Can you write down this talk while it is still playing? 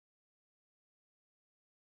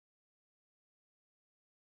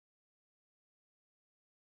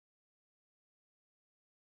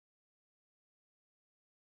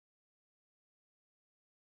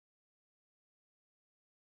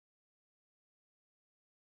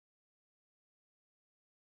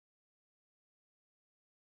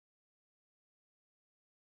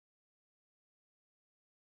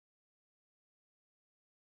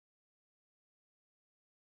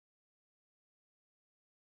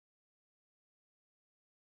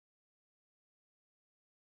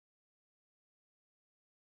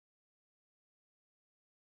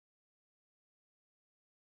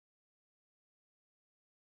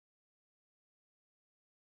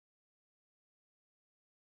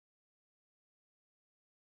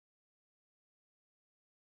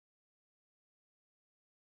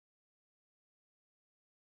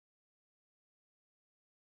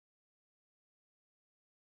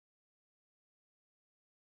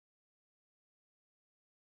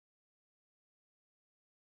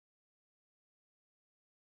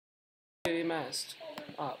Be masked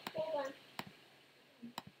up. Hold on.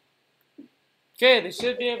 Okay, they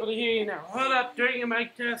should be able to hear you now. Hold up during a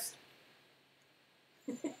mic test.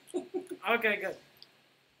 Okay, good.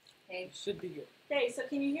 Okay. Should be good. Okay, so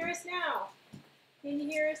can you hear us now? Can you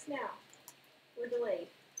hear us now? We're delayed.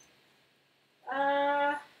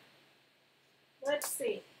 Let's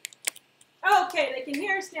see. Okay, they can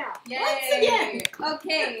hear us now. Yay! Once again.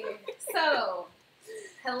 Okay, so,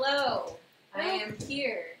 hello. I am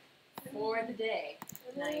here for the day.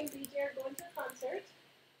 And then BJ are going to a concert.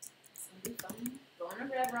 It's going to be fun. Going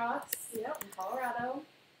to Red Rocks in Colorado.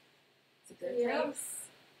 It's a good place.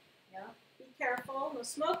 Yep. Be careful. No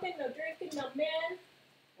smoking, no drinking, no men.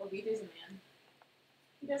 Well, BJ's a man.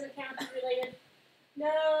 He doesn't count as related.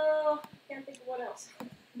 No, can't think of what else.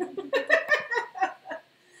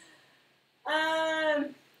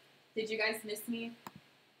 Did you guys miss me?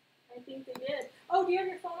 I think they did. Oh, do you have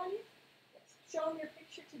your phone on you? Yes. Show them your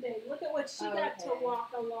picture today. Look at what she got to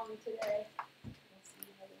walk along today.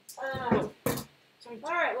 All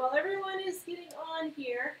right, well, everyone is getting on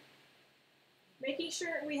here. Making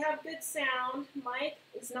sure we have good sound. Mike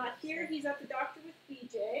is not here. He's at the doctor with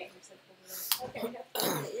BJ. Okay,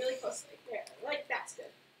 really close right there. Like, that's good.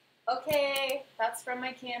 Okay, that's from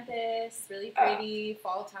my campus. Really pretty.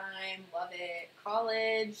 Fall time. Love it.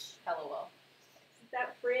 College. LOL. Is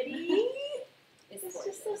that pretty? It's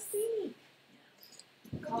just so scenic.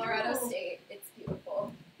 Yeah. Colorado State. It's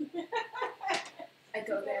beautiful. I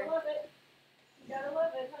go there. You gotta love it. You gotta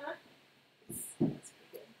love it, huh? It's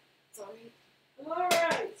pretty good. It's alright.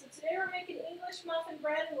 Alright, so today we're making English muffin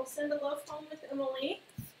bread and we'll send a loaf home with Emily.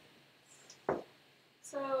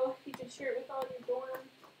 So you can share it with all your dorm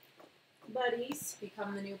buddies.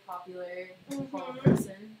 Become the new popular home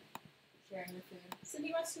person. Sharing the food.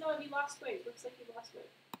 Cindy wants to know if you lost weight. Looks like you lost weight.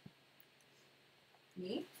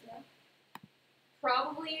 Me? Yeah.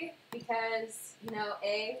 Probably because,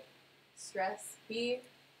 A, stress. B,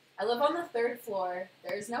 I live on the 3rd floor.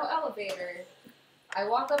 There's no elevator. I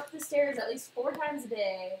walk up the stairs at least 4 times a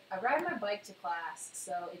day. I ride my bike to class,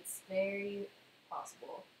 so it's very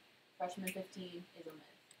possible. Freshman 15 is a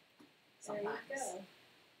myth. Sometimes. There you go.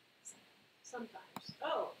 Sometimes.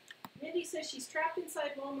 Oh, Mindy says she's trapped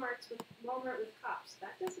inside Walmart with cops.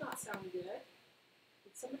 That does not sound good.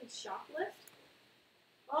 Did somebody shoplift?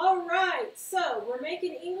 All right, so we're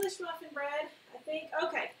making English muffin bread. I think,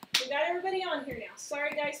 okay, we got everybody on here now.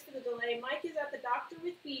 Sorry, guys, for the delay. Mike is at the doctor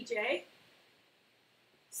with BJ.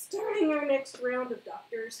 Starting our next round of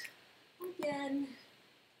doctors again.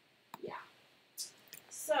 Yeah.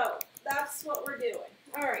 So, that's what we're doing.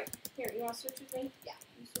 All right, here, you want to switch with me? Yeah.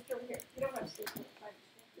 You switch over here. You don't have to switch with me.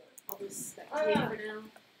 I'll just spectate for now.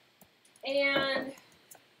 And,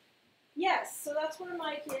 yes, so that's where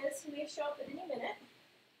Mike is. He may show up at any minute.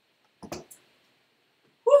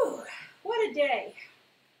 Whew, what a day.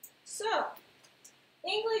 So,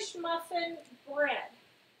 English muffin bread.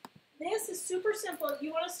 This is super simple.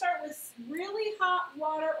 You want to start with really hot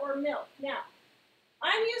water or milk. Now,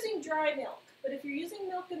 I'm using dry milk, but if you're using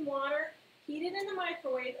milk and water, heat it in the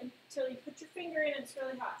microwave until you put your finger in and it's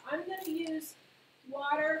really hot. I'm going to use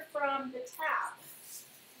water from the tap.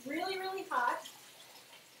 Really, really hot.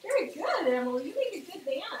 Very good, Emily. You make a good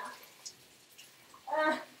banana.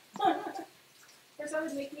 Of course, that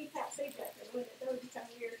would make me tap safe back there, wouldn't it? That would be kind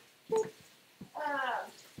of weird.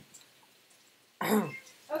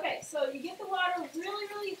 Okay, so you get the water, really,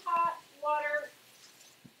 really hot water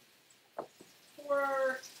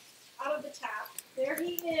out of the tap. There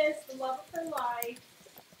he is, the love of her life.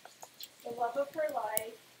 The love of her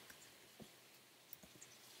life.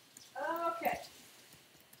 Okay.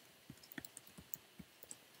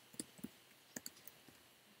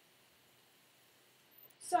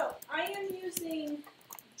 So, I am using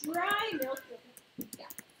dry milk. Yeah,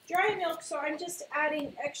 dry milk, so I'm just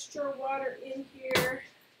adding extra water in here.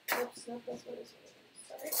 Oops, no, that's what it's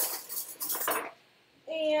sorry.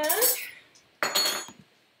 And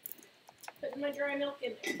putting my dry milk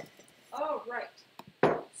in there. All right.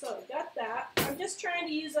 So, got that. I'm just trying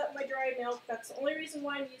to use up my dry milk. That's the only reason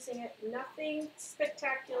why I'm using it. Nothing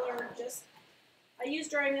spectacular. Just, I use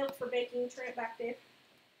dry milk for baking. Turn it back, Dave.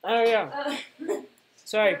 Oh, yeah.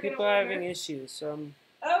 Sorry, people are having issues.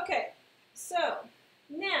 Okay, so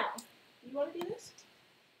now, you want to do this?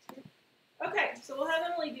 Okay, so we'll have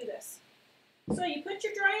Emily do this. So you put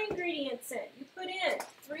your dry ingredients in. You put in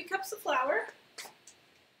 3 cups of flour.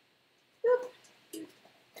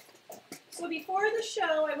 So before the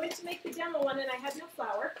show, I went to make the demo one and I had no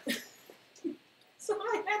flour. So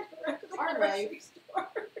I had to run to the grocery store.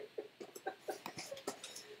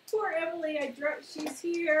 Poor Emily, she's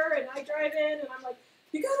here and I drive in and I'm like,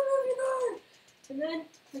 you gotta move your car. And then,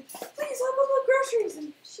 like, please help unload groceries.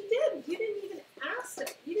 And she did. You didn't even ask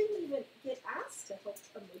it. You didn't even get asked to help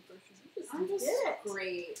unload groceries. You just did it.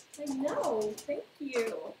 Great. I know. Thank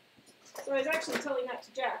you. So I was actually telling that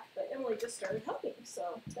to Jack, but Emily just started helping.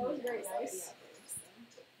 So that was very nice.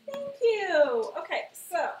 Thank you. Okay,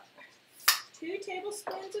 so 2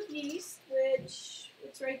 tablespoons of yeast, which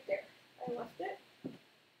it's right there. I left it.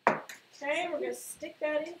 Okay, we're going to stick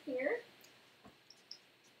that in here.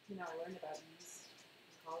 You know, I learned about yeast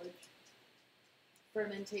in college.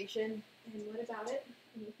 Fermentation. And what about it?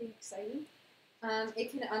 Anything exciting?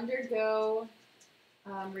 It can undergo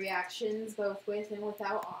reactions both with and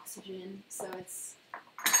without oxygen, so it's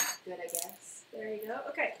good, I guess. There you go.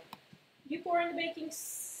 Okay. You pour in the baking.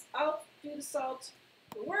 I'll do the salt.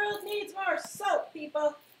 The world needs more salt,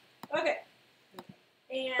 people. Okay.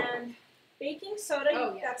 And baking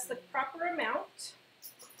soda, that's the proper amount.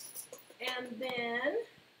 And then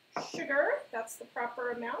sugar, that's the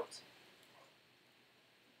proper amount.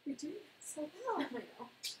 You're doing so well. I know.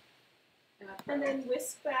 And then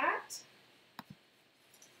whisk that.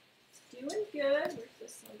 Doing good. Where's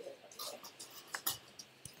this one?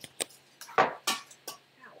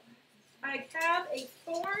 I have a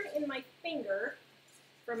thorn in my finger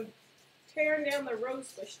from tearing down the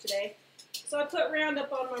rose bush today. So I put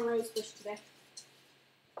Roundup on my rose bush today.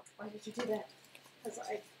 Why did you do that? Because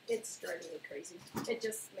it's driving me crazy. It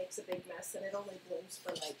just makes a big mess, and it only blooms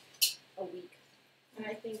for like a week. And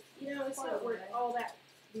I think, you know, it's not worth all that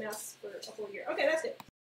mess for a whole year. Okay, that's it.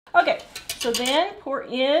 Okay, so then pour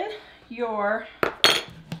in your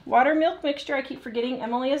water milk mixture. I keep forgetting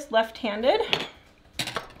Emily is left-handed.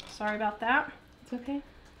 Sorry about that. It's okay.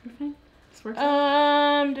 You're fine. It's working.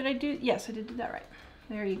 Did I do? Yes, I did do that right.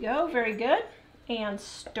 There you go. Very good. And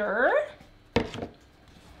stir.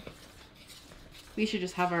 We should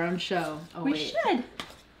just have our own show. Oh, we should.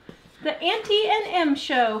 The Auntie and M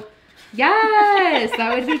show. Yes,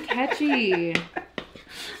 that would be catchy.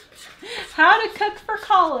 How to cook for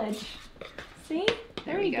college. See?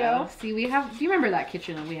 There you go. See, we have, do you remember that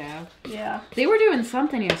kitchen that we have? Yeah. They were doing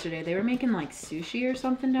something yesterday. They were making like sushi or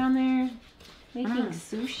something down there. Making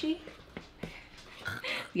sushi?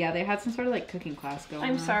 Yeah, they had some sort of like cooking class going on.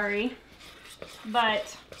 I'm sorry,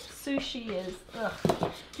 but sushi is,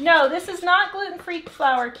 ugh. No, this is not gluten-free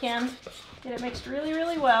flour, Kim. Get it mixed really,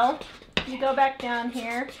 really well. You go back down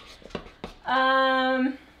here.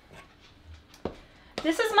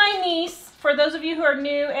 This is my niece, for those of you who are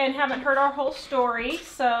new and haven't heard our whole story.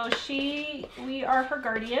 So we are her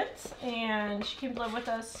guardians, and she came to live with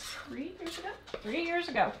us 3 years ago? 3 years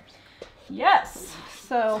ago. Yes,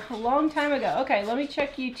 so a long time ago. Okay, let me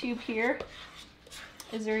check YouTube here.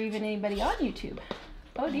 Is there even anybody on YouTube?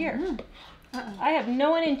 Oh dear. I have no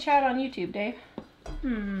one in chat on YouTube, Dave.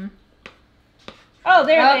 Oh,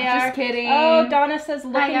 there they are. Just kidding. Oh, Donna says,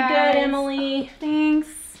 looking good, Emily. Thanks.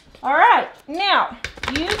 All right, now,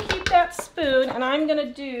 you keep that spoon, and I'm going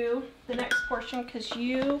to do the next portion because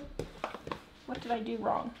what did I do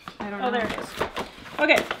wrong? I don't know. Oh, there it is.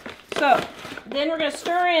 Okay, so then we're going to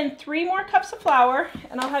stir in 3 more cups of flour,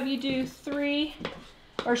 and I'll have you do 3,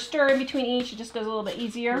 or stir in between each. It just goes a little bit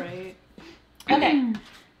easier. Right. Okay,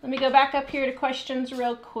 let me go back up here to questions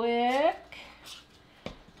real quick.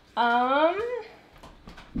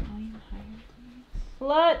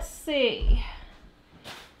 Let's see.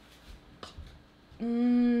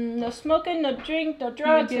 No smoking, no drink, no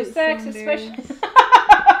drugs, no sex, especially.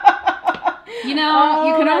 You know,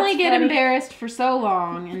 you can only get funny. embarrassed for so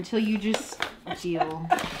long until you just deal.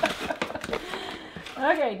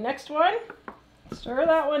 Okay, next one. Stir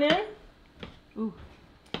that one in. Ooh.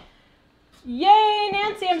 Yay,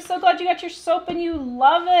 Nancy! I'm so glad you got your soap and you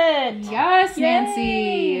love it. Yes, Yay.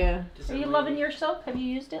 Nancy. Are you loving your soap? Have you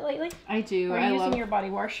used it lately? I do. Or are you using your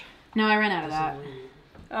body wash? No, I ran out of that.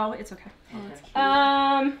 Oh, it's okay. Oh, that's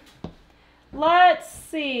cute. Let's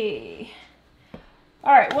see.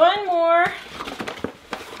 All right, one more.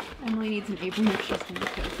 Emily needs an apron if she's going to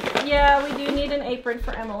cook. Yeah, we do need an apron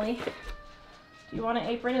for Emily. Do you want an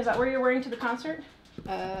apron? Is that where you're wearing to the concert?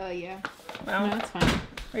 Yeah. No, No, it's fine.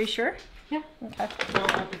 Are you sure? Yeah. Okay. No,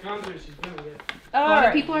 at the concert she's doing it. A lot of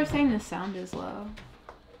Alright. people are saying the sound is low.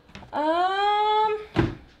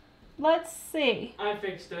 Let's see. I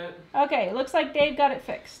fixed it. Okay, looks like Dave got it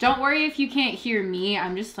fixed. Don't worry if you can't hear me.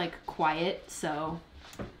 I'm just like quiet, so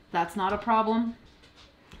that's not a problem.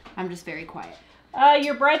 I'm just very quiet.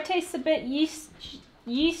 Your bread tastes a bit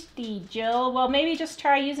yeasty, Jill. Well, maybe just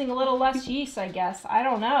try using a little less yeast, I guess. I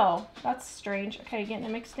don't know. That's strange. Okay, getting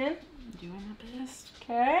it mixed in. I'm doing my best.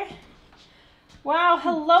 Okay. Wow,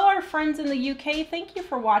 hello our friends in the UK. Thank you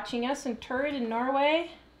for watching us in Turret in Norway.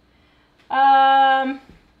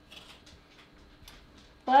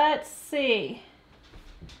 Let's see.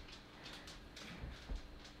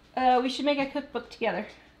 We should make a cookbook together.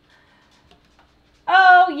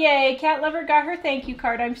 Oh, yay. Cat Lover got her thank you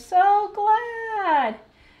card. I'm so glad.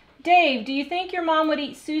 Dave, do you think your mom would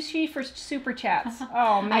eat sushi for super chats?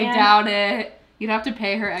 Oh, man. I doubt it. You'd have to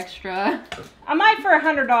pay her extra. I might for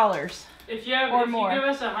 $100. If you have, Or if more. you give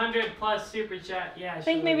us 100 plus super chat, yeah. I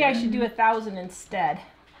think maybe I should do 1,000 instead.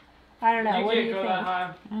 I don't know. You What do can't you go think? that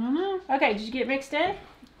high. I don't know. Okay, did you get mixed in?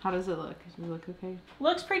 How does it look? Does it look okay?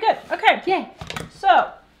 Looks pretty good. Okay. Yay.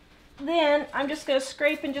 So, then I'm just going to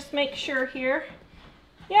scrape and just make sure here.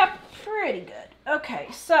 Yep, pretty good. Okay,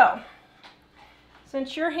 so,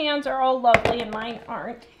 since your hands are all lovely and mine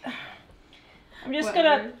aren't, I'm just going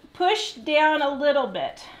to push down a little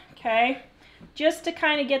bit, okay? Just to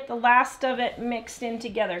kind of get the last of it mixed in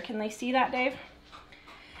together. Can they see that, Dave?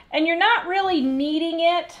 And you're not really kneading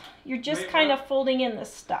it. You're just kind of folding in the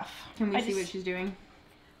stuff. Can we see what she's doing?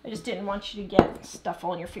 I just didn't want you to get stuff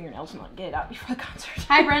all in your fingernails and not get it out before the concert.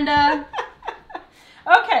 Hi, Brenda.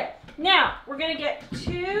 Okay, now we're going to get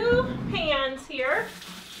 2 pans here.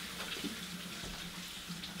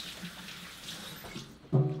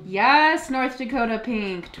 Yes, North Dakota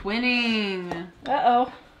pink. Twinning.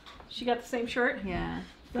 Uh-oh. She got the same shirt? Yeah.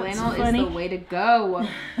 That's Flannel funny. is the way to go.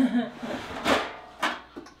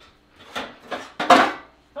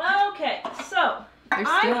 Okay, so They're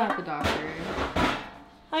still at the doctor.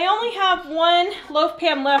 I only have 1 loaf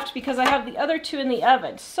pan left because I have the other 2 in the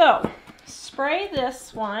oven. So spray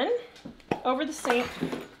this one over the sink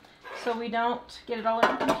so we don't get it all in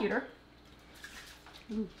the computer.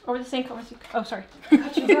 Over the sink, over the sink. Oh, sorry.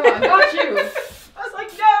 Got you, girl. I got you. I was like,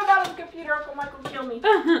 no, not on the computer. Uncle Michael will kill me.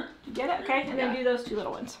 Did you get it? Okay, and then do those 2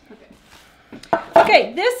 little ones. Okay.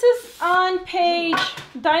 Okay, this is on page,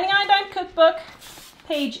 Dining on a Dime Cookbook,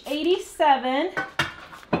 page 87.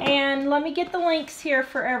 And let me get the links here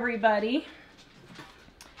for everybody.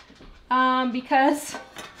 Because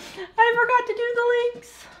I forgot to do the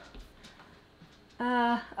links.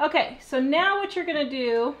 Okay, so now what you're going to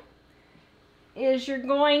do is you're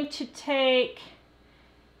going to take,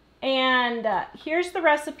 and here's the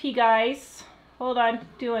recipe, guys. Hold on,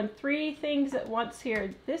 doing 3 things at once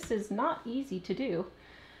here. This is not easy to do.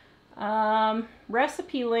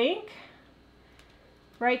 Recipe link,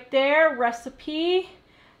 right there, recipe.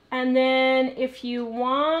 And then if you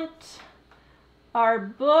want our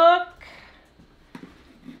book,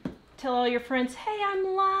 tell all your friends, hey, I'm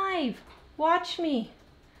live. Watch me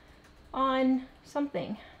on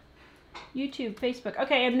something. YouTube, Facebook.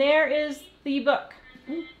 Okay, and there is the book.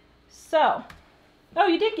 So, oh,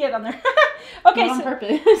 you did get on there. Okay, Not on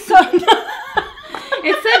purpose. So,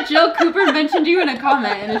 It said Jill Cooper mentioned you in a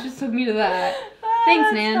comment, and it just took me to that.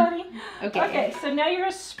 Thanks, that's Nan. funny. Okay. Okay, so now you're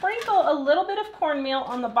going to sprinkle a little bit of cornmeal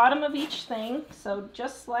on the bottom of each thing. So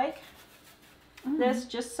just like this,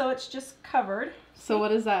 just so it's just covered. So what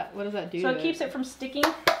does that do? So to it keeps it from sticking.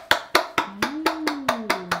 Ooh.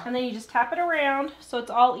 And then you just tap it around so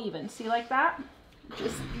it's all even. See, like that?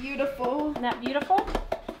 Just beautiful. Isn't that beautiful?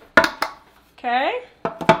 Okay.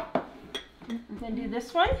 Then do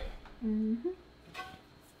this one. Mm-hmm.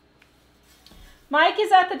 Mike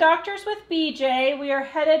is at the doctor's with BJ. We are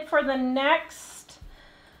headed for the next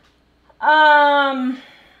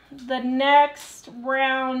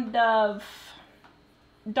round of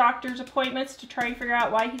doctor's appointments to try and figure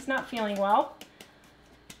out why he's not feeling well.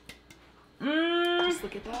 Just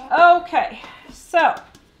look at that. Okay, so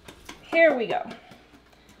here we go.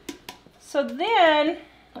 So then,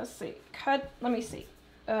 let's see, let me see.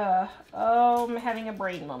 Oh, I'm having a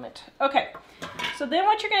brain moment. Okay, so then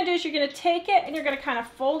what you're going to do is you're going to take it and you're going to kind of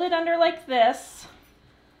fold it under like this.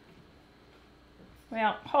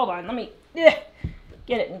 Well, hold on, let me get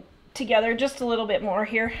it together just a little bit more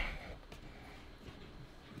here.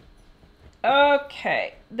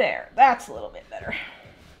 Okay, there, that's a little bit better.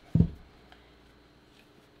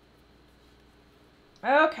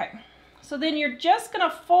 Okay, so then you're just going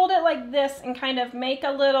to fold it like this and kind of make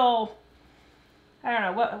a little, I don't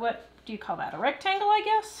know, what do you call that? A rectangle, I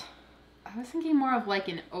guess? I was thinking more of like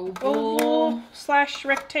an oval /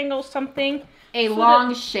 rectangle something. A So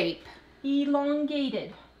long shape.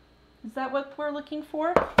 Elongated. Is that what we're looking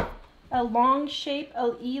for? A long shape,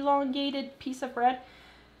 an elongated piece of bread.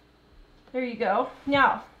 There you go.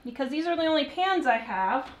 Now, because these are the only pans I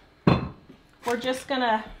have, we're just going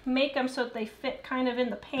to make them so that they fit kind of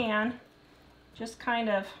in the pan. Just kind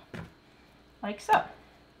of like so. I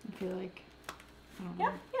feel like. I don't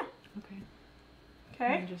know. Yeah. Okay.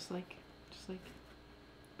 Okay. And just like.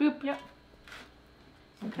 Boop. Yep.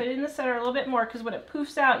 And put it in the center a little bit more because when it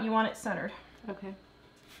poofs out, you want it centered. Okay.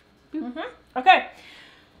 Okay.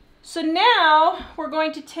 So now we're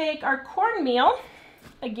going to take our cornmeal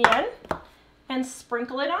again and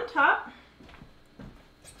sprinkle it on top.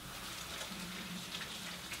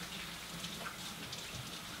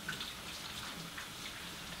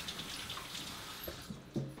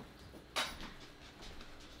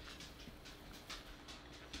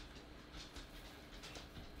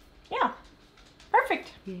 Yeah,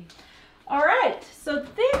 perfect. Yay. All right, so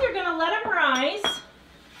then you're gonna let them rise,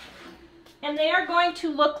 and they are going to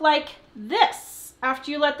look like this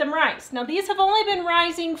after you let them rise. Now these have only been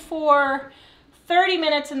rising for 30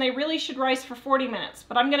 minutes and they really should rise for 40 minutes,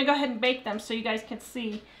 but I'm gonna go ahead and bake them so you guys can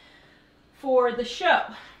see for the show.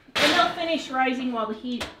 And they'll finish rising while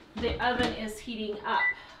the oven is heating up.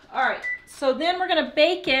 All right, so then we're gonna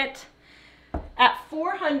bake it at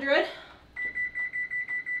 400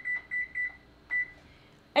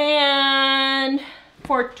 and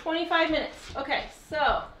for 25 minutes. Okay,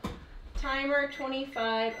 so timer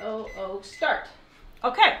 25:00 start.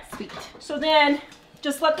 Okay, Sweet. so then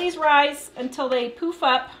just let these rise until they poof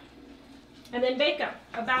up and then bake them.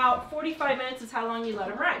 About 45 minutes is how long you let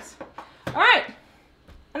them rise. All right,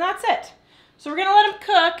 and that's it. So we're gonna let them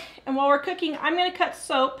cook, and while we're cooking, I'm gonna cut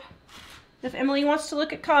soap. If Emily wants to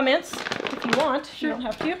look at comments, if you want, Sure. you don't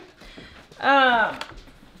have to.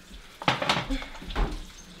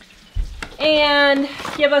 And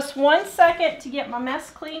give us 1 second to get my mess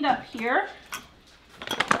cleaned up here.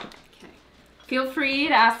 Okay. Feel free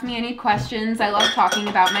to ask me any questions. I love talking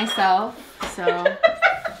about myself, so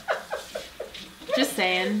just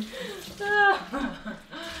saying.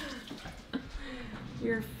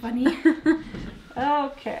 You're funny.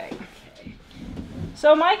 Okay.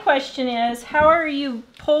 So my question is, how are you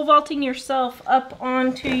pole vaulting yourself up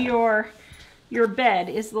onto your bed?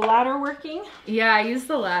 Is the ladder working? Yeah, I use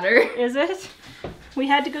the ladder. Is it? We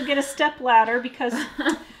had to go get a step ladder because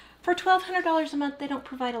for $1,200 a month, they don't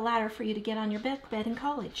provide a ladder for you to get on your bed in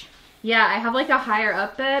college. Yeah, I have like a higher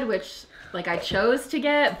up bed, which like I chose to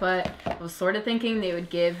get, but I was sort of thinking they would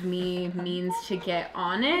give me means to get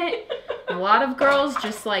on it. A lot of girls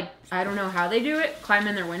just like, I don't know how they do it, climb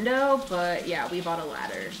in their window, but yeah, we bought a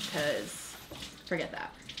ladder because forget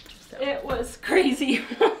that. So. It was crazy.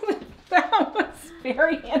 That was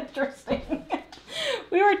very interesting.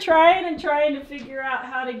 We were trying to figure out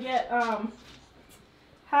how to get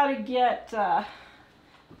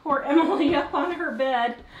poor Emily up on her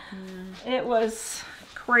bed. It was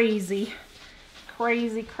crazy.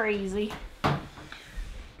 Crazy.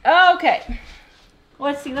 Okay.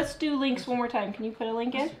 Let's see. Let's do links one more time. Can you put a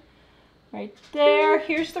link in? Right there.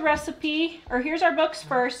 Here's the recipe. Or here's our books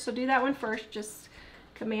first. So do that one first. Just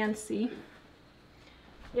Command C.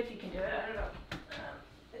 If you can do it. I don't know.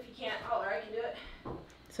 If you can't, holler. I can do it.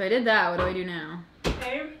 So I did that. What do I do now?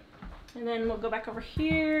 Okay. And then we'll go back over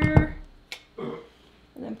here. And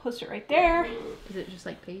then post it right there. Is it just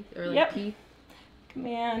like P or like Yep. P?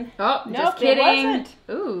 Command. Oh, Nope, just it kidding. wasn't.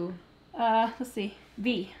 Ooh. Let's see.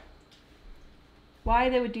 V. Why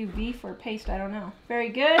they would do V for paste, I don't know. Very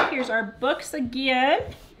good. Here's our books again.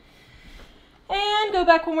 And go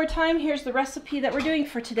back one more time. Here's the recipe that we're doing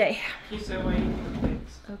for today. You said waiting for the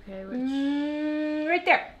pigs. Okay, which Right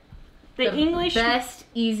there. The English. best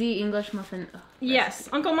easy English muffin. Oh, Yes.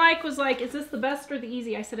 recipe. Uncle Mike was like, is this the best or the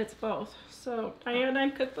easy? I said it's both. So,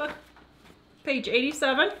 Iodine Cookbook, page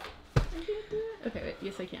 87. Okay, wait,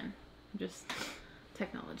 yes I can. Just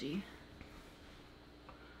technology.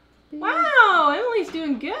 Wow, Emily's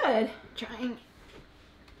doing good. Trying.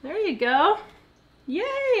 There you go. Yay,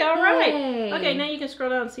 all right. Yay. Okay, now you can scroll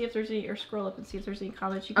down and see if there's any, or scroll up and see if there's any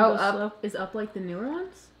comments. You can Oh, go up slow. is up like the newer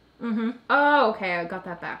ones? Mm-hmm. Oh, okay, I got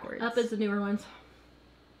that backwards. Up is the newer ones.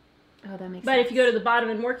 Oh, that makes But sense. if you go to the bottom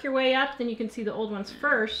and work your way up, then you can see the old ones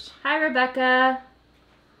first. Hi, Rebecca.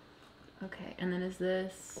 Okay, and then is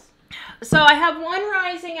this? So I have one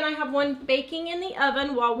rising and I have one baking in the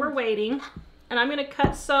oven while we're waiting. And I'm going to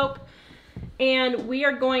cut soap and we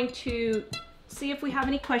are going to see if we have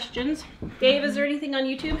any questions. Dave, is there anything on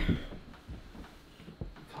YouTube?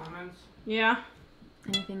 Comments? Yeah.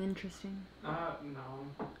 Anything interesting? No.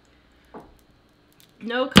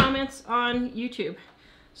 No comments on YouTube.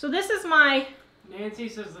 So this is my, Nancy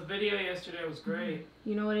says the video yesterday was great.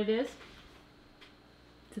 you know what it is?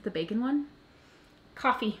 Is it the bacon one?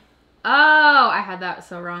 Coffee. Oh, I had that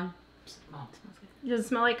so wrong. Mom. It smells good. Does it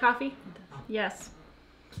smell like coffee? It does. Yes.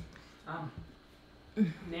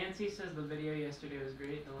 Nancy says the video yesterday was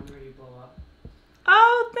great, the one where you blow up.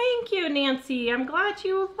 Oh, thank you, Nancy. I'm glad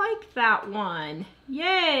you liked that one.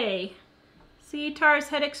 Yay. See, Tara's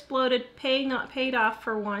head exploded, paid off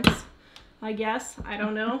for once. I guess. I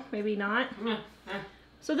don't know. Maybe not.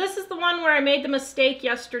 So this is the one where I made the mistake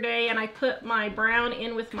yesterday and I put my brown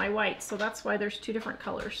in with my white. So that's why there's two different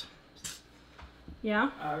colors.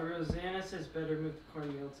 Yeah? Rosanna says better move the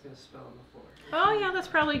cornmeal. It's going to spill on the floor. Oh yeah, that's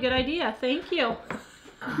probably a good idea. Thank you.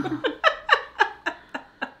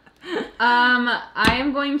 I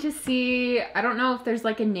am going to see, I don't know if there's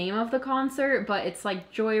like a name of the concert, but it's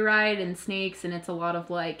like Joyride and Snakes, and it's a lot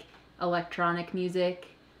of like electronic music.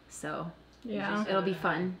 So Yeah. it'll be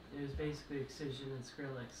fun. It was basically Excision and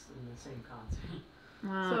Skrillex in the same concert.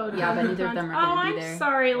 So Yeah, but neither of them are going to be there. I'm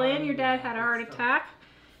sorry, Lynn. Your dad had a heart attack.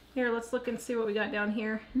 Here, let's look and see what we got down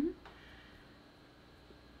here.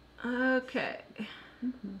 Okay.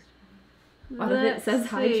 A lot of it says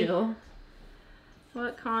hi, Jill.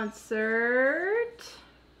 What concert?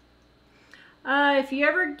 If you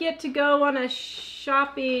ever get to go on a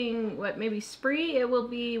shopping, maybe spree, it will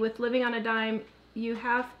be with Living on a Dime. You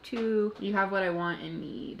have what I want and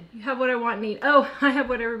need. You have what I want and need. Oh, I have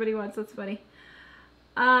what everybody wants. That's funny.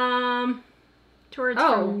 Towards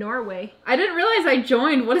from Norway. I didn't realize I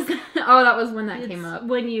joined. What is that? Oh, that was when that came up.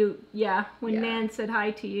 When Nan said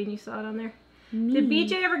hi to you and you saw it on there. Did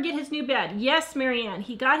BJ ever get his new bed? Yes, Marianne.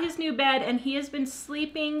 He got his new bed and he has been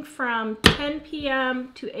sleeping from 10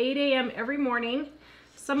 p.m. to 8 a.m. every morning.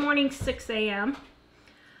 Some mornings 6 a.m.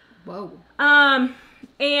 Whoa.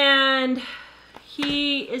 And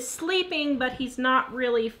he is sleeping, but he's not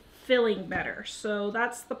really feeling better. So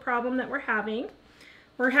that's the problem that we're having.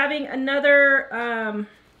 We're having another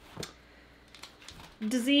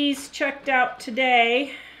disease checked out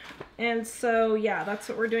today. And so, yeah, that's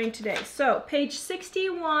what we're doing today. So, page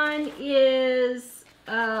 61 is,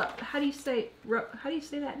 how do you say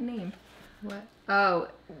that name? What? Oh,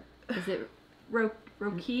 is it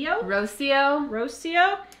Rocio?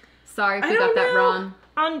 Rocio? Sorry if I got that wrong.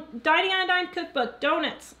 On Dining on a Dime Cookbook,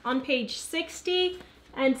 donuts on page 60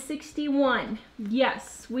 and 61.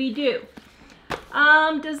 Yes, we do.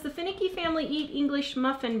 Does the Finicky family eat English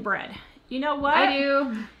muffin bread? You know what? I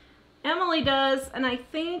do. Emily does, and I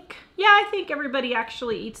think everybody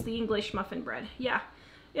actually eats the English muffin bread. Yeah,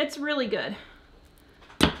 it's really good.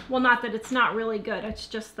 Well, not that it's not really good. It's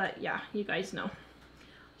just that, yeah, you guys know.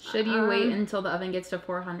 Should you wait until the oven gets to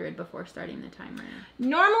 400 before starting the timer?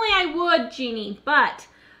 Normally I would, Jeannie, but,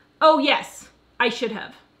 oh yes, I should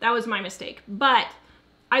have. That was my mistake. But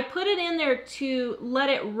I put it in there to let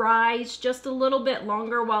it rise just a little bit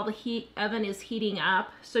longer while the oven is heating up.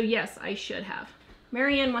 So yes, I should have.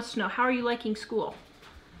 Marianne wants to know, how are you liking school?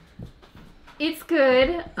 It's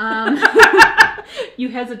good. You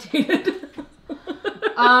hesitated.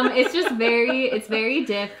 It's just very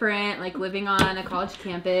different, like living on a college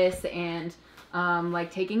campus and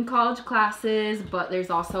like taking college classes, but there's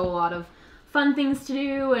also a lot of fun things to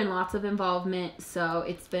do and lots of involvement. So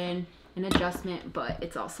it's been an adjustment, but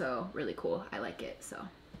it's also really cool. I like it. So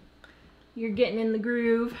you're getting in the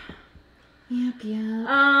groove. Yep.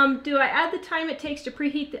 Do I add the time it takes to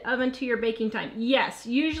preheat the oven to your baking time? Yes,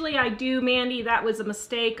 usually I do, Mandy. That was a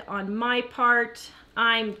mistake on my part.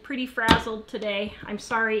 I'm pretty frazzled today. I'm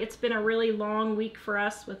sorry. It's been a really long week for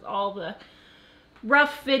us with all the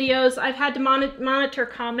rough videos. I've had to monitor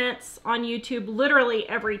comments on YouTube literally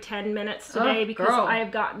every 10 minutes today because I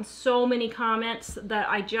have gotten so many comments that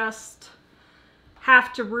I just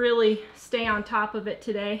have to really stay on top of it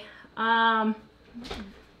today.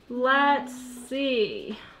 Let's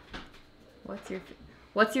see.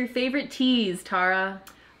 What's your favorite teas, Tara?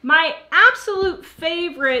 My absolute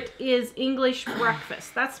favorite is English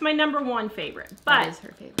breakfast. That's my #1 favorite. But that is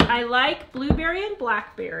her favorite. I like blueberry and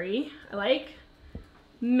blackberry. I like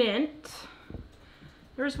mint.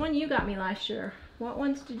 There was one you got me last year. What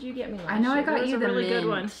ones did you get me last year? I know I got you the really mint. Good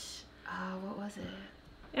one. What was it?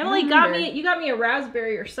 Emily you got me a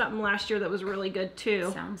raspberry or something last year that was really good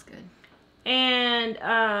too. Sounds good. And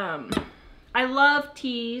I love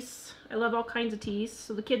teas. I love all kinds of teas.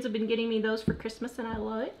 So the kids have been getting me those for Christmas and I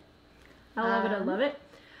love it. I love it.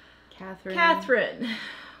 Catherine,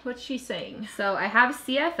 what's she saying? So I have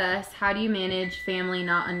CFS. How do you manage family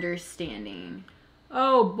not understanding?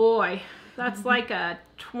 Oh boy, that's like a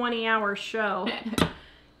 20-hour show.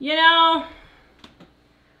 You know,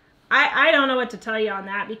 I don't know what to tell you on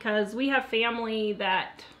that because we have family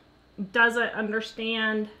that doesn't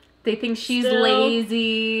understand. They think she's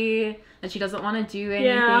lazy, that she doesn't want to do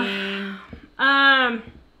anything. Yeah.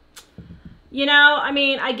 You know, I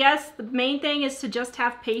mean, I guess the main thing is to just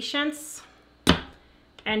have patience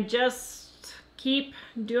and just keep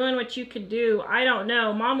doing what you could do. I don't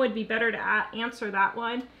know. Mom would be better to answer that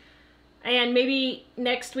one. And maybe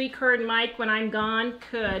next week her and Mike, when I'm gone,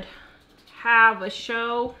 could have a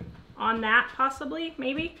show on that possibly,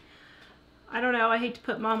 maybe. I don't know. I hate to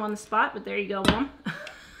put Mom on the spot, but there you go, Mom.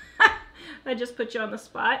 I just put you on the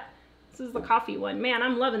spot. This is the coffee one. Man,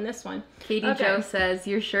 I'm loving this one. Katie Jo says,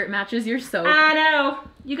 your shirt matches your soap. I know.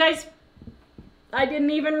 You guys, I didn't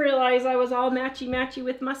even realize I was all matchy-matchy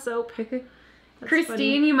with my soap. Christine,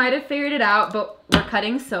 funny. you might have figured it out, but we're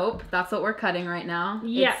cutting soap. That's what we're cutting right now.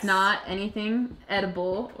 Yes. It's not anything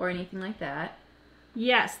edible or anything like that.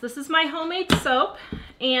 Yes, this is my homemade soap,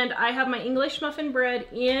 and I have my English muffin bread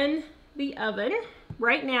in the oven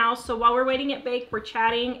right now. So while we're waiting it bake, we're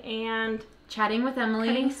chatting and chatting with Emily.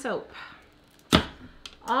 Cutting soap.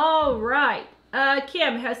 All right.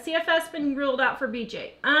 Kim, has CFS been ruled out for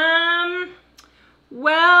BJ?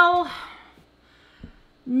 Well,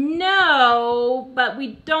 no, but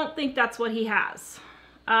we don't think that's what he has.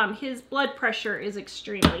 His blood pressure is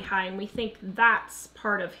extremely high, and we think that's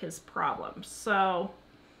part of his problem. So,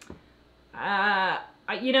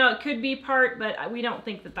 you know, it could be part, but we don't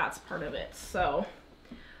think that that's part of it. So,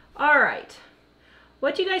 all right.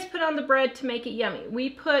 What do you guys put on the bread to make it yummy? We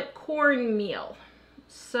put cornmeal.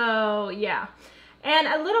 So, yeah. And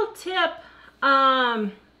a little tip,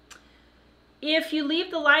 if you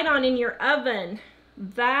leave the light on in your oven,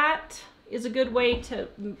 that is a good way to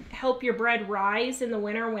help your bread rise in the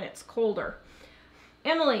winter when it's colder.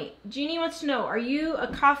 Emily, Jeannie wants to know, are you a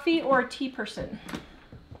coffee or a tea person?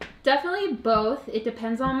 Definitely both. It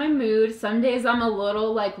depends on my mood. Some days I'm a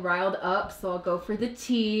little like riled up, so I'll go for the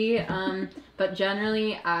tea. But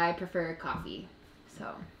generally I prefer coffee.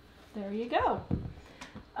 So there you go.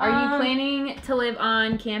 Are you planning to live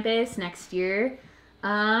on campus next year?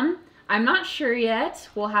 I'm not sure yet.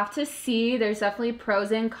 We'll have to see. There's definitely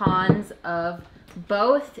pros and cons of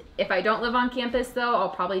both. If I don't live on campus though, I'll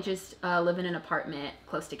probably just live in an apartment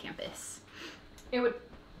close to campus. It would,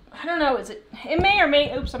 I don't know, it may or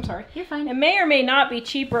may, oops, I'm sorry. You're fine. It may or may not be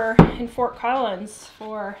cheaper in Fort Collins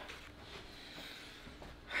for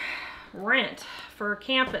rent for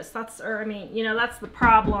campus. That's, or I mean, you know, that's the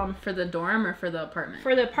problem. For the dorm or for the apartment?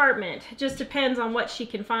 For the apartment. It just depends on what she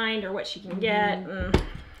can find or what she can get.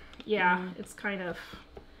 Yeah, it's kind of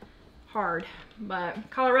hard.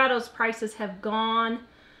 But Colorado's prices have gone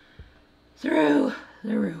through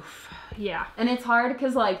the roof. Yeah. And it's hard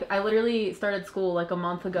because, like, I literally started school, like, a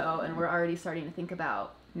month ago, and we're already starting to think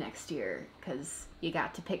about next year because you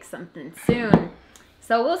got to pick something soon.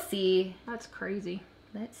 So we'll see. That's crazy.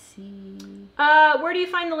 Let's see. Where do you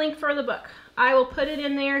find the link for the book? I will put it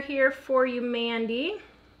in there here for you, Mandy.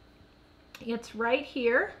 It's right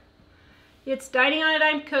here. It's Dining on a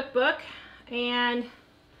Dime cookbook, and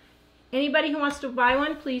anybody who wants to buy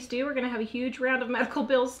one, please do. We're going to have a huge round of medical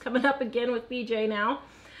bills coming up again with BJ now.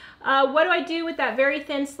 What do I do with that very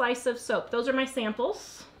thin slice of soap? Those are my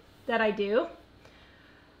samples that I do.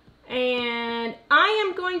 And I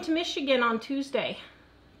am going to Michigan on Tuesday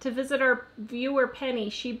to visit our viewer Penny.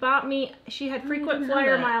 She bought me, she had frequent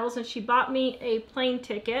flyer miles, and she bought me a plane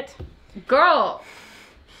ticket. Girl!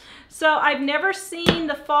 So I've never seen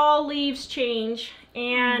the fall leaves change,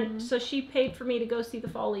 and so she paid for me to go see the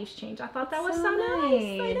fall leaves change. I thought that was so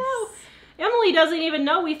nice. I know. Emily doesn't even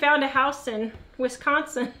know we found a house in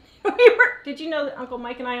Wisconsin. Did you know that Uncle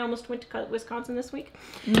Mike and I almost went to Wisconsin this week?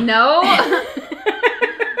 No.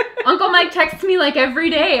 Uncle Mike texts me like every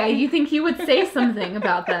day. You think he would say something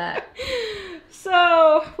about that.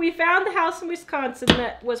 So we found the house in Wisconsin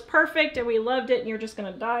that was perfect, and we loved it, and you're just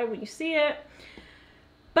going to die when you see it.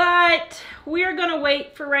 But we're going to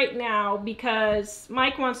wait for right now because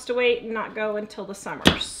Mike wants to wait and not go until the summer.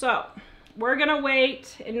 So we're going to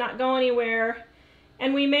wait and not go anywhere.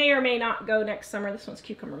 And we may or may not go next summer. This one's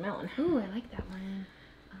cucumber melon. Ooh, I like that one.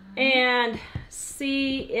 And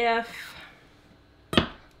see if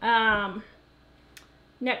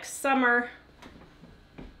next summer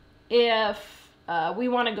if we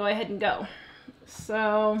want to go ahead and go.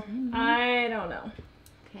 So I don't know.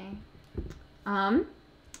 Okay.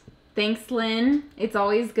 Thanks, Lynn. It's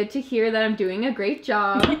always good to hear that I'm doing a great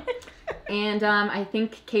job. And I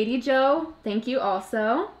think Katie Jo, thank you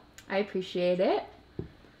also. I appreciate it.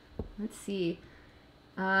 Let's see.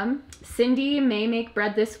 Cindy may make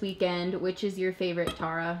bread this weekend. Which is your favorite,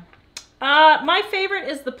 Tara? My favorite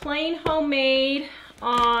is the plain homemade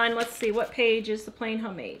on, let's see, what page is the plain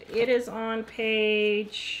homemade? It is on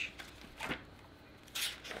page...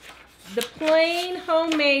 The plain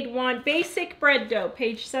homemade one, basic bread dough,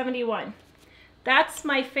 page 71. That's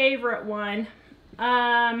my favorite one.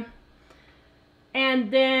 And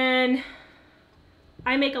then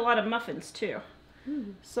I make a lot of muffins too.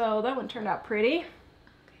 So that one turned out pretty.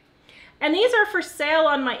 And these are for sale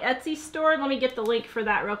on my Etsy store. Let me get the link for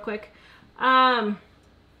that real quick.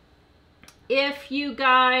 If you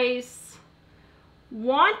guys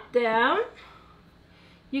want them,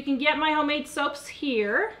 you can get my homemade soaps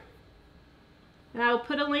here. And I'll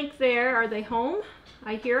put a link there. Are they home?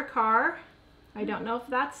 I hear a car. I don't know if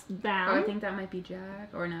that's them. Oh, I think that might be Jack,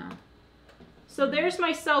 or no. So there's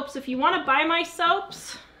my soaps. If you want to buy my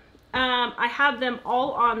soaps, I have them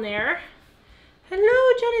all on there.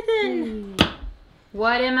 Hello, Jonathan.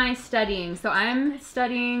 What am I studying? So I'm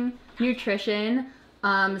studying nutrition,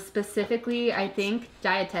 specifically, I think,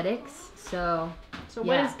 dietetics. So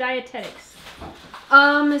what is dietetics?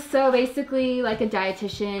 So basically, like, a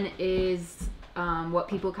dietitian is what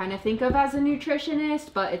people kind of think of as a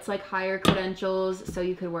nutritionist, but it's like higher credentials. So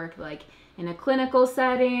you could work like in a clinical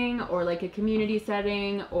setting or like a community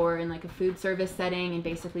setting or in like a food service setting, and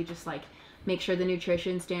basically just like make sure the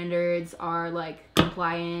nutrition standards are like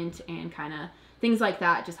compliant and kind of things like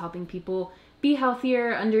that, just helping people be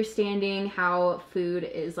healthier, understanding how food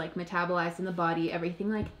is like metabolized in the body, everything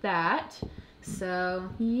like that. So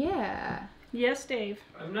yeah. Yes, Dave.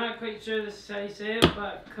 I'm not quite sure this is how you say it,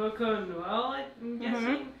 but Coco Noel, I'm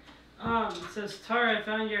guessing. It says, Tara, I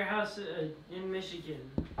found your house in Michigan.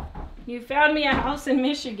 You found me a house in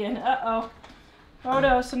Michigan. Uh-oh. Oh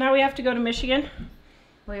no, so now we have to go to Michigan.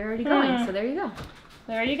 Well, you're already going, so there you go.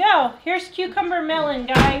 There you go. Here's cucumber melon,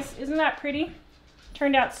 guys. Isn't that pretty?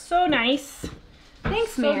 Turned out so nice.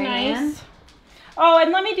 Thanks, So Marianne. nice. Oh,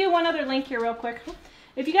 and let me do one other link here real quick.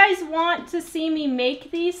 If you guys want to see me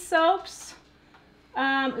make these soaps,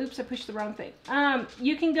 oops, I pushed the wrong thing.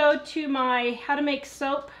 You can go to my How to Make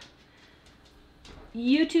Soap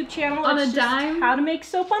YouTube channel. On It's a just dime? How to Make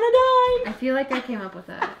Soap on a Dime. I feel like I came up with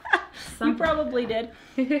that. You probably did.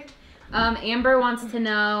 Amber wants to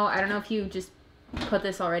know, I don't know if you just put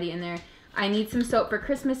this already in there, I need some soap for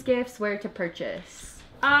Christmas gifts, where to purchase?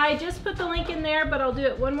 I just put the link in there, but I'll do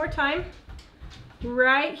it one more time.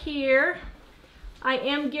 Right here. I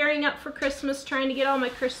am gearing up for Christmas, trying to get all my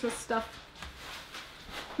Christmas stuff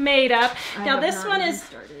made up. Now this one is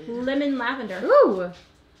lemon lavender. Ooh!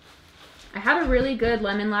 I had a really good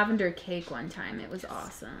lemon lavender cake one time. It was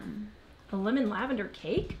awesome. A lemon lavender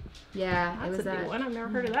cake? Yeah, That's it was a big one. I've never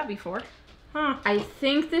heard of that before. Huh. I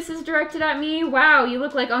think this is directed at me. Wow, you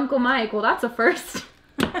look like Uncle Mike. Well, that's a first.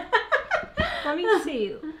 Let me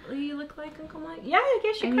see. You look like Uncle Mike? Yeah, I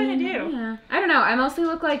guess you kind of do. Yeah. I don't know. I mostly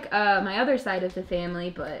look like my other side of the family,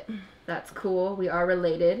 but that's cool. We are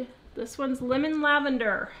related. This one's lemon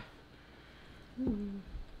lavender.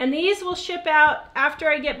 And these will ship out after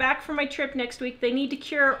I get back from my trip next week. They need to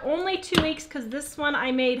cure only 2 weeks because this one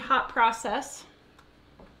I made hot process.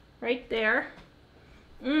 Right there.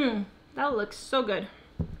 That looks so good.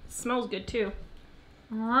 It smells good too.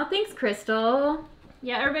 Aw, thanks, Crystal.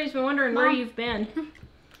 Yeah, everybody's been wondering where you've been.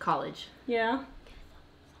 College. Yeah.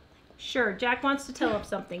 Sure, Jack wants to tell us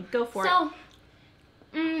something. Go for it. So,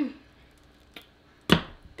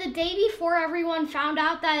 the day before everyone found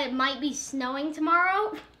out that it might be snowing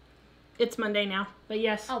tomorrow. It's Monday now, but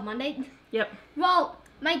yes. Oh, Monday? Yep. Well,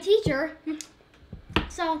 my teacher,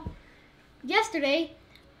 so yesterday,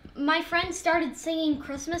 my friend started singing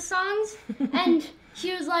Christmas songs, and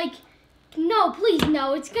she was like, no, please,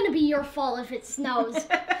 no, it's going to be your fault if it snows.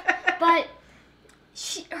 But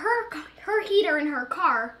her heater in her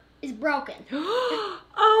car is broken.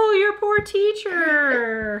 Oh, your poor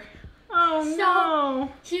teacher. Oh,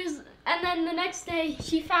 no. She was, and then the next day,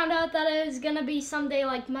 she found out that it was going to be someday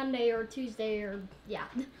like Monday or Tuesday or, yeah.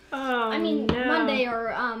 Oh, I mean, no. Monday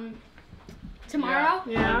or, tomorrow.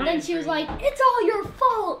 Yeah. And then she was like, it's all your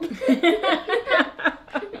fault.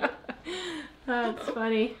 That's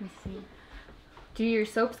funny. Let's see. Do your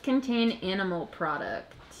soaps contain animal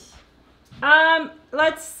products?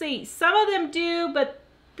 Let's see. Some of them do, but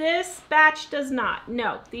this batch does not.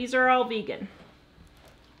 No, these are all vegan.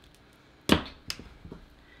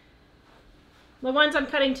 The ones I'm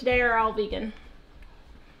cutting today are all vegan.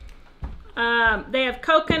 They have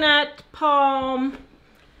coconut, palm,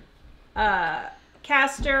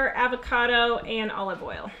 castor, avocado, and olive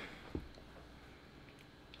oil.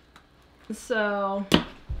 So,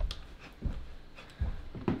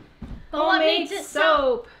 But what homemade makes it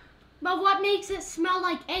soap. But what makes it smell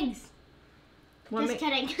like eggs? What Just ma-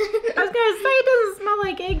 kidding. I was gonna say it doesn't smell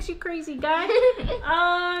like eggs, you crazy guy.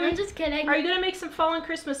 I'm just kidding. Are you gonna make some fall and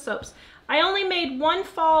Christmas soaps? I only made one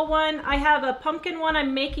fall one. I have a pumpkin one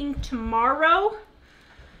I'm making tomorrow,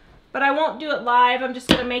 but I won't do it live. I'm just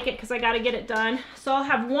gonna make it because I gotta get it done. So I'll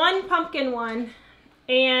have one pumpkin one,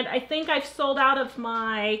 and I think I've sold out of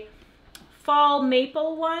my fall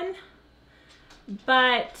maple one,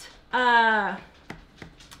 but I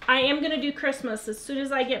am gonna do Christmas as soon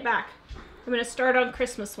as I get back. I'm gonna start on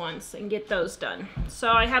Christmas ones and get those done. So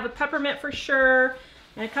I have a peppermint for sure,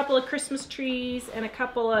 and a couple of Christmas trees, and a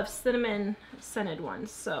couple of cinnamon scented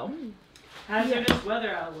ones. So How's your this weather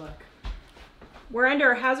outlook? We're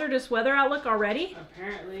under a hazardous weather outlook already?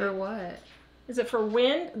 Apparently. For what? Is it for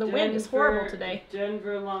wind? The wind is horrible today.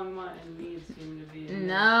 Denver, Longmont, and Meade seem to be in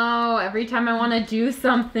No, every time I want to do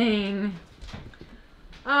something.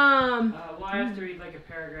 Well, I have to read like a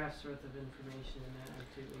paragraph's worth of information in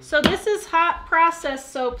that. So this is hot process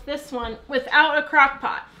soap, this one, without a crock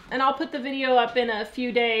pot. And I'll put the video up in a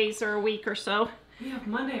few days or a week or so. We have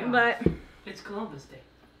Monday off. But It's Columbus Day.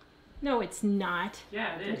 no, it's not.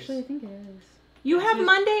 Yeah, it is. Actually, I think it is. You It have says-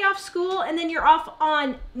 Monday off school, and then you're off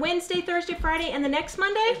on Wednesday, Thursday, Friday, and the next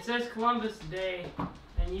Monday? It says Columbus Day,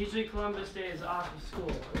 and usually Columbus Day is off of school.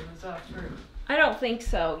 Or it's off for... I don't think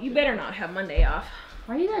so. You better not have Monday off.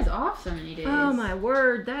 Why are you guys off so many days? Oh my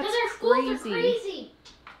word, that's Because our schools crazy. are crazy.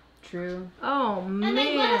 True. Oh And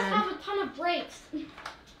they let us man, have a ton of breaks.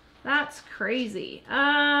 that's crazy.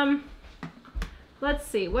 Let's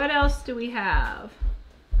see, what else do we have?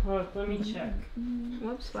 Oh, let me check.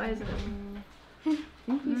 Whoops, why isn't it?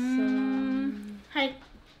 Hey,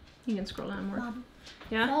 You can scroll down more. Bob,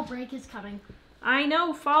 Yeah? fall break is coming. I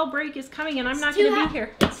know fall break is coming, and I'm It's not two going to half- be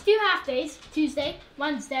here. It's 2 half days, Tuesday,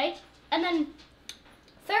 Wednesday, and then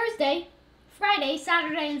Thursday, Friday,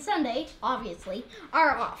 Saturday, and Sunday, obviously,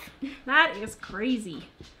 are off. That is crazy.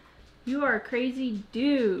 You are a crazy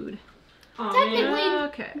dude. Oh, Technically- man.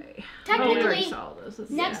 Okay. Technically, Oh, we already saw this. Let's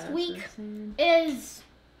see. next Yeah, week that's what I'm is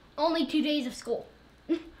only 2 days of school.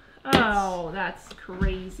 Oh, that's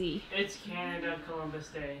crazy. It's Canada Columbus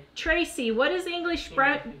Day. Tracy, what is English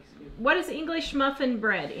bread? What is English muffin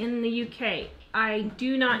bread in the UK? I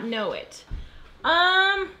do not know it.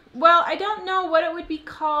 Well, I don't know what it would be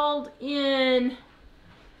called in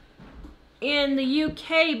the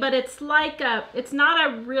UK, but it's like it's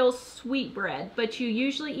not a real sweet bread, but you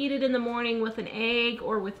usually eat it in the morning with an egg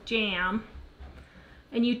or with jam,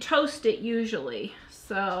 and you toast it usually.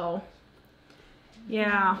 So,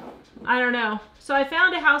 yeah, I don't know. So I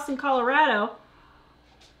found a house in Colorado.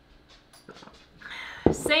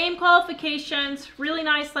 Same qualifications, really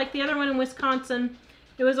nice like the other one in Wisconsin.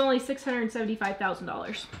 It was only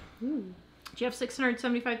 $675,000. Do you have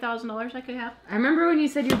 $675,000 I could have? I remember when you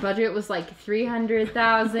said your budget was like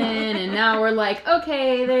 300,000, and now we're like,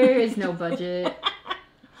 okay, there is no budget.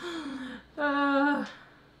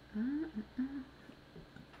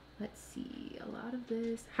 Let's see, a lot of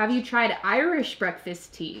this. Have you tried Irish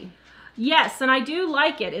breakfast tea? Yes, and I do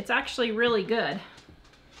like it. It's actually really good.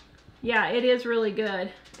 Yeah, it is really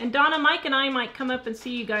good. And Donna, Mike, and I might come up and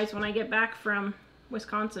see you guys when I get back from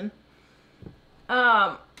Wisconsin.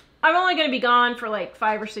 I'm only going to be gone for like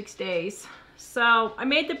 5 or 6 days. So I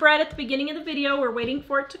made the bread at the beginning of the video. We're waiting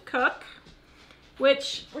for it to cook,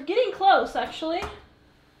 which we're getting close actually.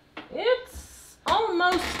 It's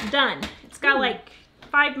almost done. It's got like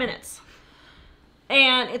 5 minutes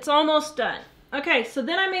and it's almost done. Okay, so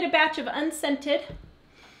then I made a batch of unscented,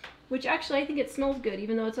 which actually I think it smells good.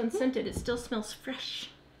 Even though it's unscented, it still smells fresh.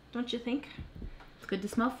 Don't you think? It's good to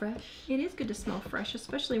smell fresh. It is good to smell fresh,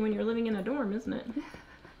 especially when you're living in a dorm, isn't it?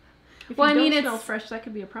 If Well, you I mean, don't smell it's- fresh, that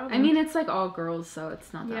could be a problem. I mean, it's like all girls, so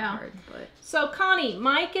it's not that Yeah. hard, but... So Connie,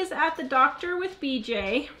 Mike is at the doctor with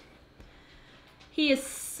BJ. He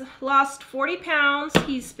has lost 40 pounds.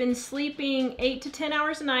 He's been sleeping 8 to 10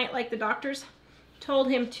 hours a night like the doctors told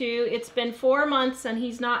him to. It's been 4 months and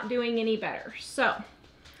he's not doing any better. So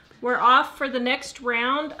we're off for the next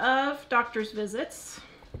round of doctor's visits.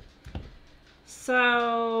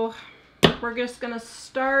 So we're just gonna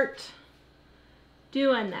start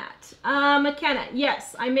doing that. McKenna,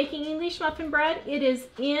 yes, I'm making English muffin bread. It is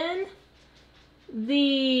in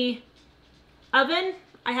the oven.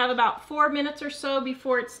 I have about 4 minutes or so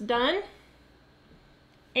before it's done.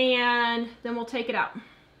 And then we'll take it out.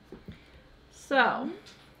 So,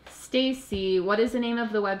 Stacy, what is the name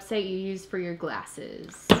of the website you use for your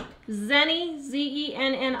glasses? Zenni,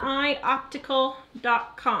 Z-E-N-N-I,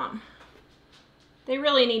 optical.com. They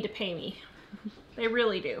really need to pay me. They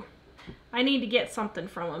really do. I need to get something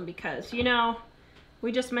from them because, you know,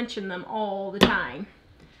 we just mention them all the time.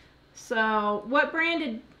 So, what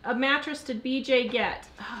brand of mattress did BJ get?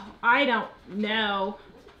 Oh, I don't know.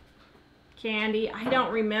 Candy, I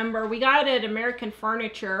don't remember. We got it at American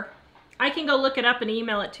Furniture. I can go look it up and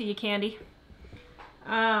email it to you, Candy.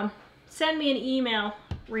 Send me an email.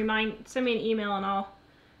 Send me an email and I'll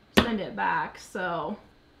send it back. So,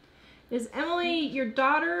 is Emily your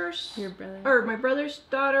daughter's? Your brother. Or my brother's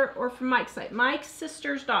daughter, or from Mike's side? Mike's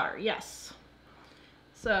sister's daughter, yes.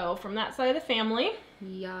 So, from that side of the family.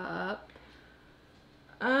 Yup.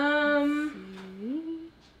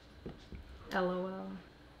 LOL.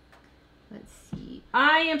 Let's see.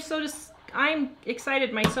 I'm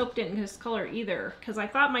excited my soap didn't discolor either, because I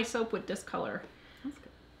thought my soap would discolor. That's good.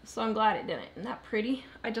 So I'm glad it didn't. Isn't that pretty?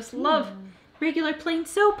 I just love regular plain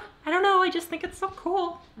soap. I don't know, I just think it's so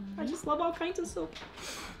cool. I just love all kinds of soap.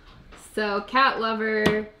 So cat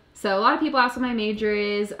lover. So a lot of people ask what my major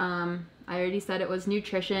is. I already said it was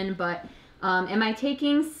nutrition, but am I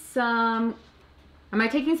taking some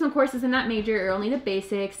courses in that major or only the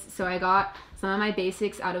basics? So I got some of my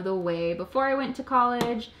basics out of the way before I went to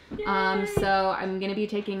college. So I'm going to be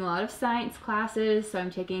taking a lot of science classes. So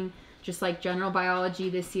I'm taking just like general biology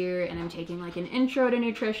this year, and I'm taking like an intro to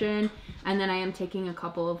nutrition, and then I am taking a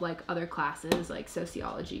couple of like other classes like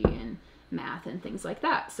sociology and math and things like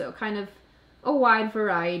that. So kind of a wide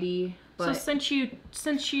variety. But So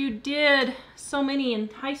since you did so many in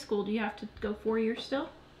high school, do you have to go 4 years still?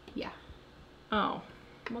 yeah. Oh,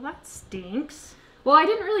 well that stinks. Well, I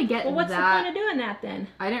didn't really get Well, what's that. the point of doing that then?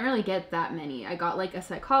 I didn't really get that many. I got like a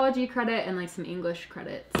psychology credit and like some English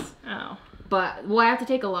credits. Oh, But, well, I have to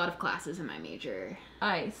take a lot of classes in my major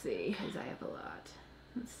I see. because I have a lot.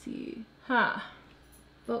 Let's see. Huh.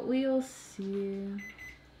 But we'll see.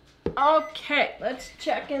 Okay, let's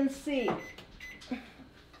check and see.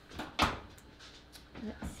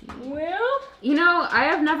 Let's see. Well, You know, I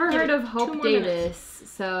have never Give heard it of 2 Hope more Davis,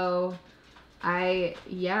 so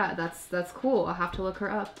yeah, that's cool. I'll have to look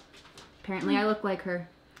her up. Apparently I look like her.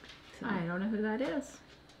 So, I don't know who that is.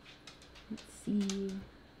 let's see.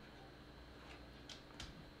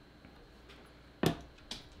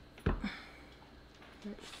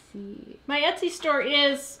 Let's see. My Etsy store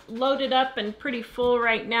is loaded up and pretty full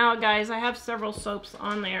right now, guys. I have several soaps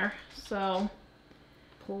on there, so.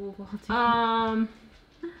 Pole vaulting.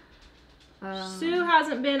 Sue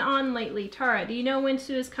hasn't been on lately. Tara, do you know when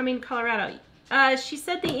Sue is coming to Colorado? She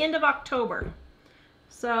said the end of October.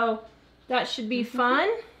 So that should be fun.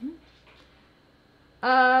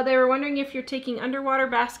 They were wondering if you're taking underwater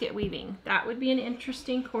basket weaving. That would be an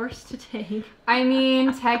interesting course to take. I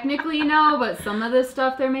mean, technically no, but some of the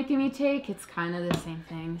stuff they're making me take, it's kind of the same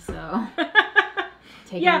thing, so.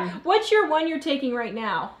 Taking, Yeah, what's your one you're taking right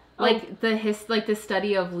now? like the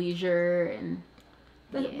study of leisure and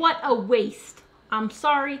yeah. What a waste. I'm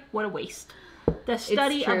sorry, what a waste. The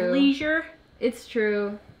study true. of leisure. It's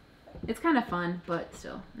true. It's kind of fun, but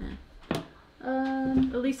still.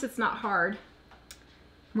 At least it's not hard.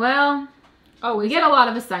 Well, Oh, we get a lot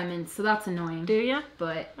of assignments, so that's annoying. Do you?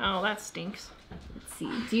 But Oh, that stinks. let's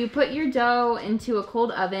see. Do you put your dough into a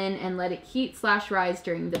cold oven and let it heat/rise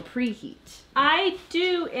during the preheat? I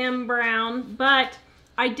do, M. Brown, but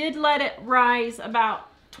I did let it rise about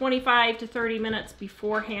 25 to 30 minutes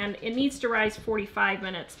beforehand. It needs to rise 45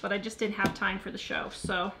 minutes, but I just didn't have time for the show.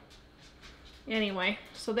 So anyway,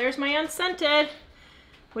 so there's my unscented.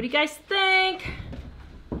 What do you guys think?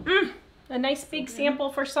 A nice big sample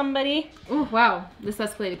for somebody. Oh, wow. This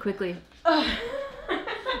escalated quickly.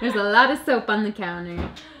 There's a lot of soap on the counter.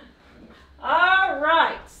 All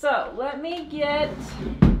right, so let me get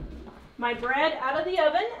my bread out of the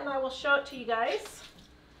oven and I will show it to you guys.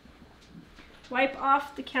 Wipe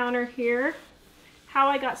off the counter here. How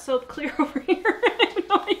I got soap clear over here, I have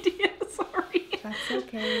no idea, sorry. That's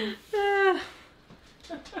okay.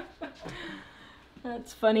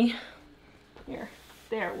 That's funny. Here,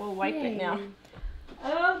 there, we'll wipe it now.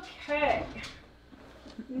 Okay,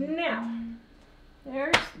 now,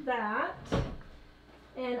 there's that.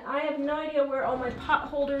 And I have no idea where all my pot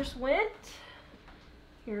holders went.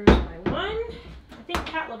 Here's my one. I think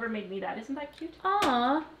Cat Lover made me that. Isn't that cute?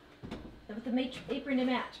 Aww. With the apron to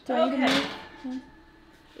match. Do I need to Okay.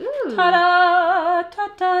 Ooh. Ta-da!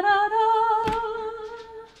 Ta-da-da-da!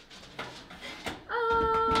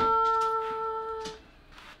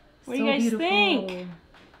 What do you guys think?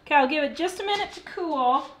 Okay, I'll give it just a minute to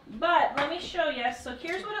cool, but let me show you. So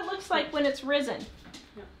here's what it looks like when it's risen.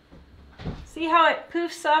 See how it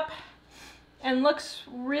poofs up and looks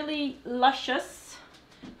really luscious?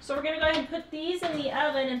 So we're gonna go ahead and put these in the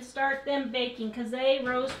oven and start them baking because they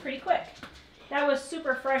rose pretty quick. That was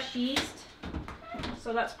super fresh yeast,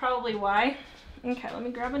 so that's probably why. Okay, let me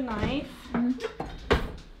grab a knife.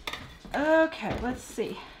 Okay, let's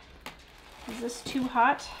see. Is this too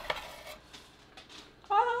hot?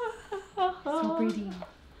 So pretty.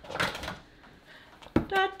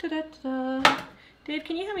 Da, da, da, da. Dave,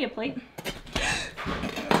 can you hand me a plate?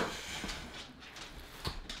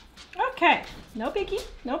 Okay, no biggie,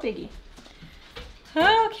 no biggie.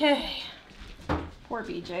 Okay. Poor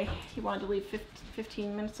BJ. He wanted to leave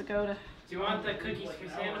 15 minutes ago to... Do you want the cookies for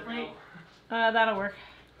Santa plate? That'll work.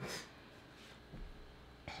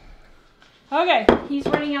 Okay, he's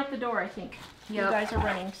running out the door, I think. Yep. You guys are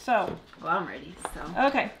running, so... Well, I'm ready, so.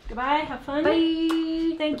 Okay, goodbye, have fun.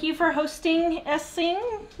 Bye. Thank you for hosting S-Sing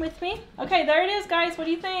with me. Okay, there it is, guys. What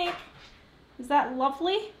do you think? Is that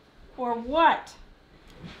lovely? or what?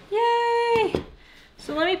 Yay!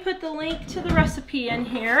 So let me put the link to the recipe in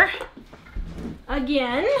here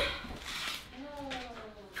again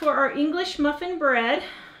for our English muffin bread.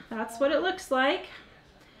 That's what it looks like.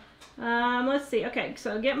 Let's see. Okay,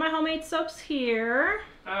 so get my homemade soaps here.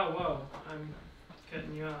 Oh, whoa. I'm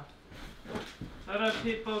cutting you off. Hold up,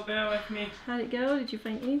 people. Bear with me. How'd it go? Did you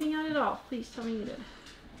find anything out at all? Please tell me you did.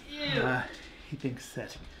 He thinks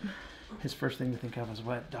that his first thing to think of was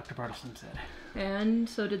what Dr. Bartleson said. And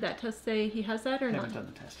so did that test say he has that or I not? haven't done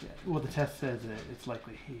the test yet. Well, the test says that it's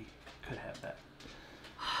likely he could have that.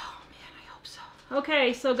 Oh man, I hope so.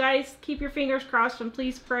 Okay, so guys, keep your fingers crossed and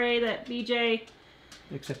please pray that BJ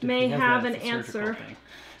Except if may he has have that, an it's a surgical answer. thing.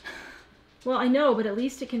 Well, I know, but at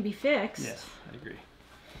least it can be fixed. Yes, I agree.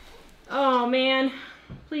 Oh man,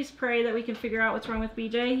 please pray that we can figure out what's wrong with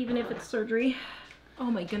BJ, even if it's surgery. Oh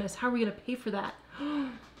my goodness, how are we gonna pay for that?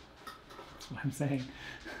 That's what I'm saying.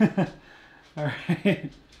 All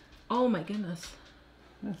right. Oh my goodness.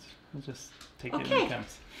 We'll just take it Okay. when it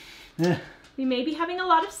comes. Yeah. We may be having a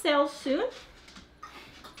lot of sales soon.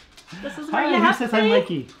 This is where Hi, you who have says to hi, pay.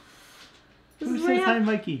 Mikey? This Who is where you says hi, have...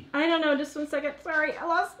 Mikey? I don't know, just 1 second. Sorry, I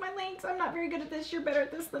lost my links. I'm not very good at this. You're better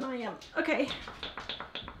at this than I am. Okay.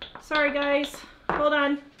 Sorry, guys. Hold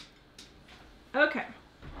on. Okay.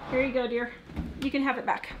 Here you go, dear. You can have it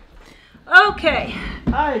back. Okay.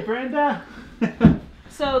 Hi, Brenda.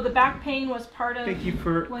 So the back pain was part of Thank you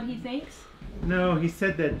for... what he thinks? No, he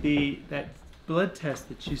said that that blood test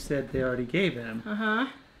that you said they already gave him Uh-huh.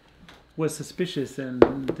 was suspicious, and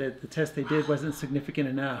that the test they did wasn't significant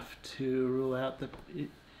enough to rule out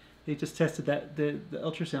they just tested that the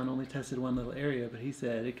ultrasound only tested one little area, but he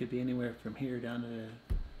said it could be anywhere from here down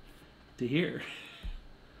to here.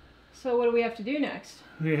 So what do we have to do next?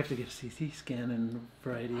 We have to get a CT scan and a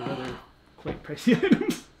variety of other quite pricey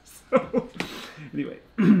items. So anyway,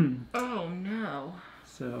 Oh no.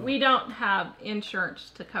 so We don't have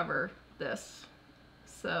insurance to cover this.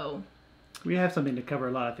 So we have something to cover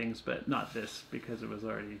a lot of things, but not this because it was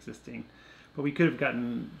already existing. But we could have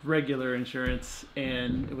gotten regular insurance,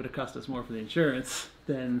 and it would have cost us more for the insurance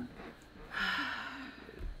than,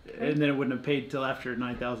 and then it wouldn't have paid till after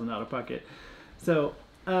 $9,000 out of pocket. So,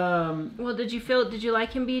 well, did you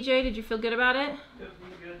like him, BJ? Did you feel good about it? Good.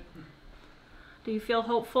 Do you feel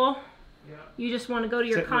hopeful? Yeah. You just want to go to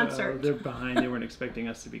your concert. they're behind. They weren't expecting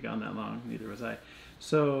us to be gone that long. Neither was I.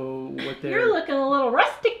 So what they're... You're looking a little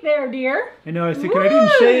rustic there, dear. I know. I was thinking I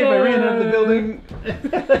didn't shave. I ran out of the building.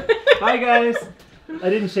 Bye, guys. I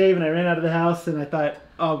didn't shave and I ran out of the house, and I thought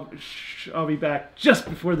I'll be back just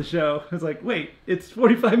before the show. I was like, wait, it's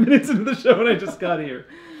 45 minutes into the show and I just got here.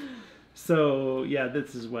 So yeah,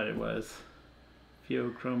 this is what it was.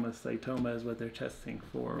 Pheochromocytoma is what they're testing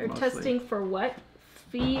for. They're mostly. testing for what?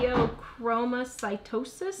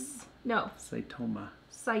 Pheochromocytosis? No. Cytoma.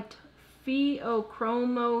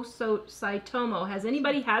 Pheochromocytoma. Has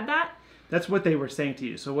anybody had that? That's what they were saying to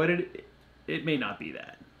you. So it may not be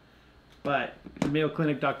that. But the Mayo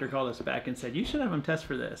Clinic doctor called us back and said, you should have him test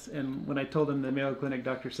for this. And when I told him the Mayo Clinic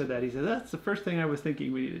doctor said that, he said, that's the first thing I was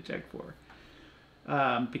thinking we need to check for.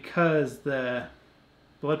 Because the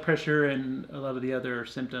blood pressure and a lot of the other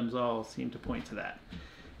symptoms all seem to point to that.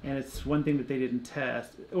 And it's one thing that they didn't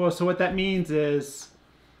test. Well, so what that means is,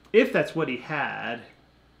 if that's what he had,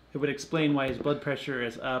 it would explain why his blood pressure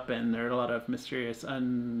is up and there are a lot of mysterious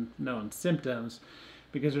unknown symptoms,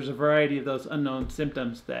 because there's a variety of those unknown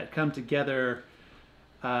symptoms that come together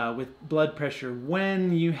with blood pressure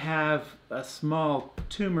when you have a small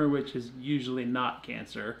tumor, which is usually not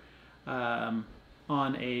cancer,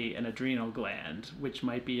 on an adrenal gland, which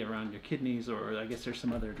might be around your kidneys, or I guess there's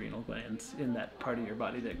some other adrenal glands in that part of your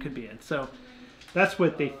body that could be in. So that's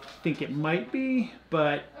what they think it might be,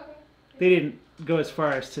 but they didn't go as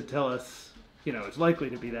far as to tell us, it's likely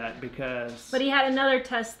to be that, because... But he had another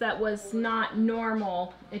test that was not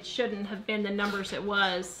normal. It shouldn't have been the numbers it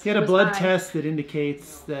was. He had a It was blood high. test that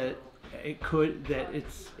indicates that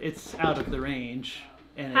it's out of the range.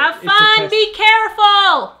 And Have it's a fun! test- Be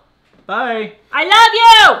careful! Bye! I love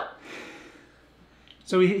you!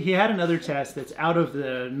 So he had another test that's out of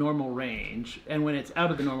the normal range, and when it's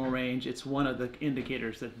out of the normal range, it's one of the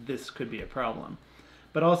indicators that this could be a problem.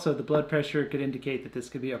 But also the blood pressure could indicate that this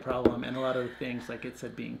could be a problem, and a lot of things, like it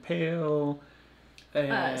said, being pale,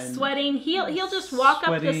 and Sweating. He'll just walk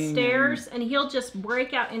up the sweating stairs and he'll just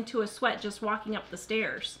break out into a sweat just walking up the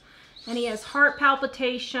stairs. And he has heart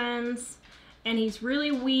palpitations, and he's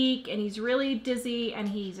really weak, and he's really dizzy, and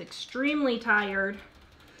he's extremely tired.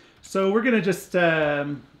 So we're gonna just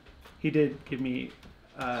he did give me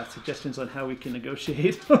suggestions on how we can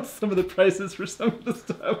negotiate on some of the prices for some of the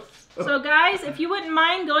stuff. So guys, if you wouldn't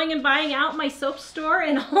mind going and buying out my soap store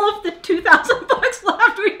and all of the 2,000 bucks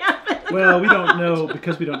left we have in the Well, we don't garage. know,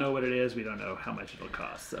 because we don't know what it is, we don't know how much it'll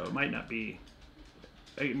cost. So it might not be,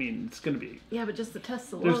 I mean, it's going to be, Yeah, but just the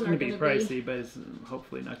tests alone there's are going to be pricey, but it's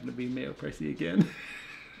hopefully not going to be Mayo pricey again.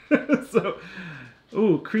 So,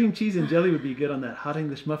 ooh, cream cheese and jelly would be good on that hot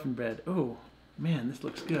English muffin bread. Oh, man, this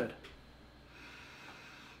looks good.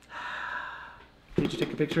 Did you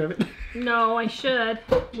take a picture of it? No, I should.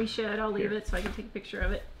 We should. I'll leave it so I can take a picture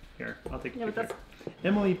of it. Here, I'll take a Yeah, but picture.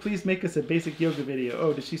 Emily, please make us a basic yoga video.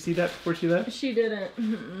 Oh, did she see that before she left? She didn't.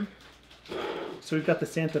 Mm-mm. So we've got the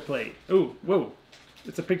Santa plate. Oh, whoa.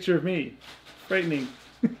 It's a picture of me. Frightening.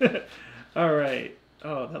 All right.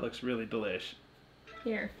 Oh, that looks really delish.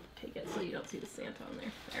 Here, take it so you don't see the Santa on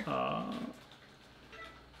there. There.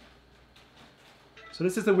 So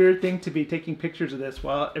this is a weird thing to be taking pictures of this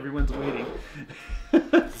while everyone's waiting.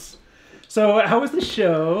 So how was the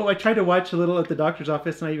show? I tried to watch a little at the doctor's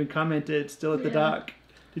office, and I even commented still at the doc.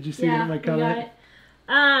 Did you see Yeah, my we comment?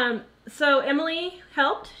 got it. So Emily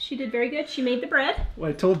helped. She did very good. She made the bread. Well,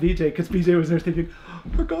 I told BJ, because BJ was there thinking,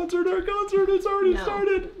 our concert, it's already No.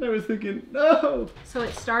 started. And I was thinking, no. So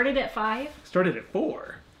it started at 5. Started at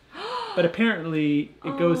 4. But apparently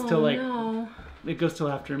it goes till like, No. it goes till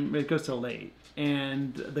late.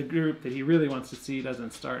 And the group that he really wants to see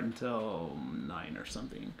doesn't start until 9 or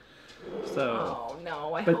something. So, Oh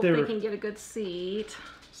no, I But hope they they were- can get a good seat.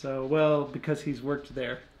 well, because he's worked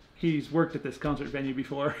there. He's worked at this concert venue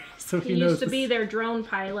before. So He knows used to the be their drone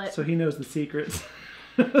pilot. So he knows the secrets.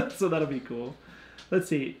 So that'll be cool. Let's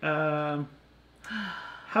see. How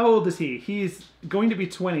old is he? He's going to be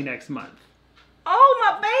 20 next month. Oh,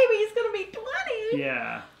 my baby's gonna be 20.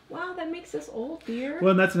 Yeah. Wow, that makes us old, dear.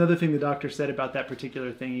 Well, and that's another thing the doctor said about that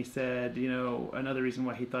particular thing. He said, another reason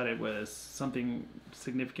why he thought it was something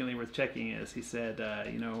significantly worth checking is he said,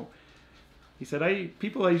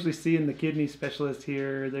 people I usually see in the kidney specialist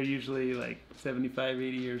here, they're usually like 75,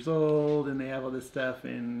 80 years old, and they have all this stuff.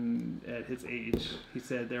 And at his age, he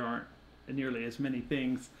said there aren't nearly as many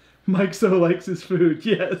things. Mike so likes his food,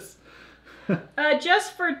 yes.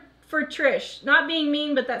 Just for Trish, not being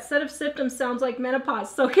mean, but that set of symptoms sounds like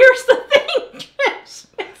menopause. So here's the thing, Trish.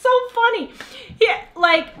 It's so funny. Yeah,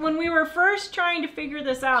 like when we were first trying to figure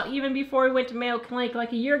this out, even before we went to Mayo Clinic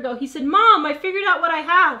like a year ago, he said, "Mom, I figured out what I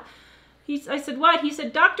have." I said, "What?" He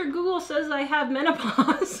said, "Dr. Google says I have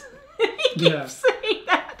menopause." He keeps saying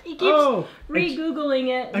that. He keeps re-Googling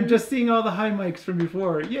it. I'm just seeing all the high mics from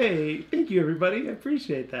before. Yay. Thank you, everybody. I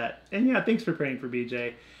appreciate that. And yeah, thanks for praying for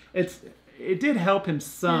BJ. It did help him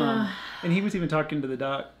some. And he was even talking to the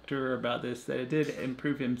doctor about this, that it did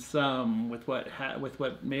improve him some with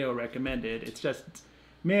what Mayo recommended. It's just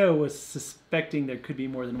Mayo was suspecting there could be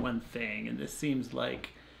more than one thing. And this seems like,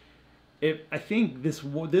 I think this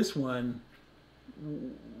one,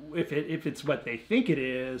 if it's what they think it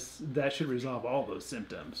is, that should resolve all those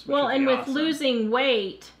symptoms. Well, and with awesome. losing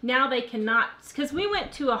weight, now they cannot, because we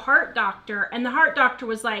went to a heart doctor, and the heart doctor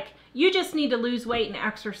was like, "You just need to lose weight and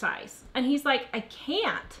exercise." And he's like, "I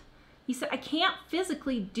can't." He said, "I can't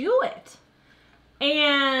physically do it."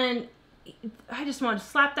 And I just wanted to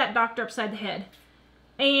slap that doctor upside the head.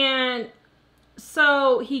 And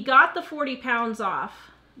so he got the 40 pounds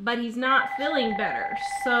off, but he's not feeling better.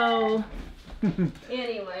 So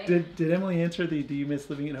anyway. Did Emily answer the "Do you miss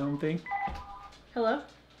living at home" thing? Hello?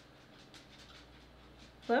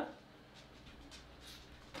 Hello?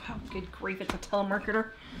 Oh, good grief, it's a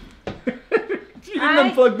telemarketer. You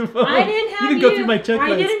didn't unplug the phone. I didn't have you didn't go through my checklist.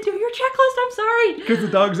 I didn't do your checklist, I'm sorry. Because the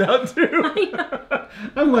dog's out too. I know.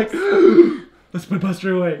 I'm like, let's put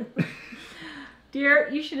Buster away. Dear,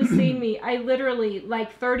 you should have seen me. I literally,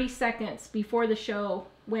 like 30 seconds before the show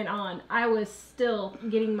went on, I was still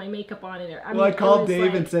getting my makeup on in there. I called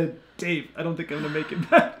Dave and said, "Dave, I don't think I'm going to make it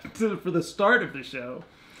back for the start of the show."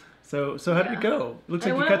 So how did it go? Looks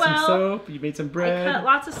like you cut some soap, you made some bread. I cut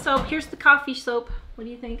lots of soap. Here's the coffee soap. What do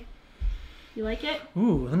you think? You like it?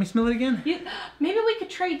 Ooh, let me smell it again. Maybe we could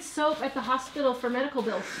trade soap at the hospital for medical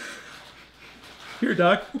bills. Here,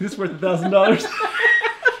 Doc, this is worth $1,000.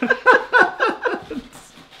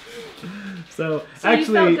 So actually,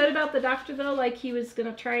 you felt good about the doctor though, like he was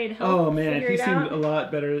gonna try and help. Oh man, figure he it seemed out? a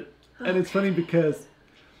lot better. And it's funny because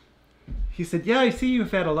he said, "Yeah, I see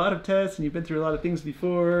you've had a lot of tests and you've been through a lot of things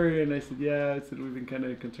before." And I said, "Yeah." I said, "We've been kind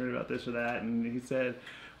of concerned about this or that." And he said,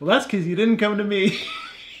 "Well, that's because you didn't come to me."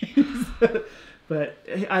 But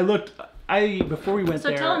before we went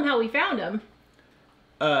there. So tell him how we found him.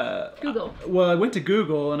 Google. Well, I went to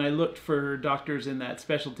Google and I looked for doctors in that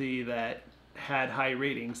specialty that had high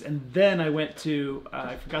ratings. And then I went to,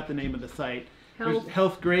 I forgot the name of the site,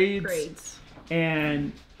 Health Grades.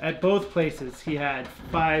 And at both places, he had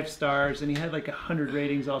 5 stars, and he had like 100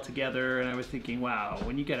 ratings altogether. And I was thinking, wow,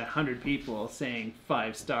 when you get 100 people saying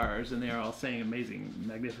 5 stars, and they're all saying amazing,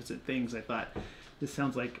 magnificent things, I thought, this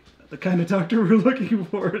sounds like the kind of doctor we're looking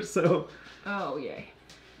for. So, oh yay.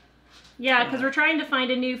 Yeah, because we're trying to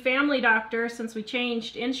find a new family doctor since we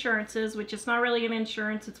changed insurances, which is not really an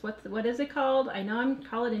insurance. It's what is it called? I know I'm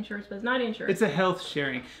call it insurance, but it's not insurance. It's a health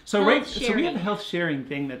sharing. So so we have a health sharing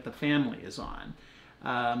thing that the family is on,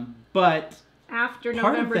 but after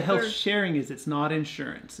part November of the health 3rd. sharing is it's not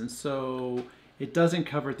insurance, and so it doesn't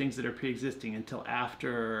cover things that are pre-existing until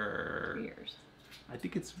after 3 years. I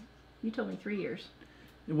think it's. You told me 3 years.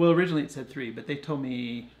 Well, originally it said 3, but they told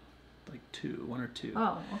me like 1 or 2.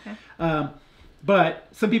 Oh, okay. But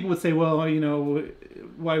some people would say, well, you know,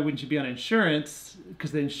 why wouldn't you be on insurance?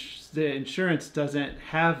 Because the insurance doesn't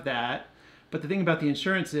have that. But the thing about the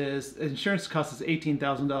insurance is, insurance costs us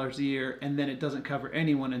 $18,000 a year, and then it doesn't cover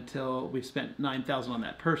anyone until we've spent $9,000 on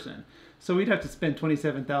that person. So we'd have to spend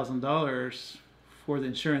 $27,000 for the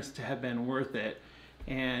insurance to have been worth it.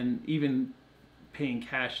 And even paying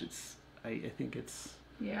cash, I think it's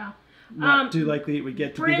not too likely it would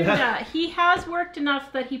get to be that. Brenda, he has worked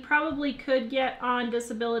enough that he probably could get on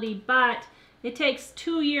disability, but it takes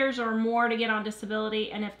 2 years or more to get on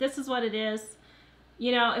disability. And if this is what it is,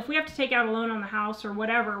 you know, if we have to take out a loan on the house or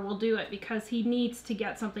whatever, we'll do it because he needs to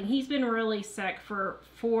get something. He's been really sick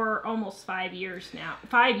for almost 5 years now.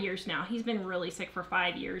 5 years now. He's been really sick for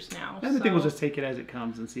 5 years now. I think we'll just take it as it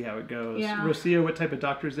comes and see how it goes. Yeah. Rocio, what type of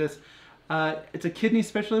doctor is this? It's a kidney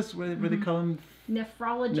specialist. What do they call him?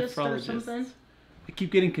 Nephrologist or something. I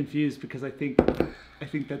keep getting confused because I think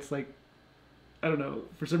that's like, I don't know,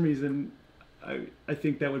 for some reason I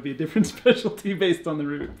think that would be a different specialty based on the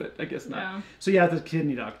root, but I guess not. Yeah. So yeah, the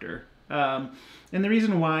kidney doctor. And the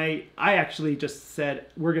reason why I actually just said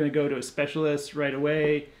we're going to go to a specialist right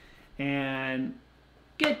away, and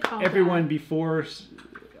good call. Everyone before,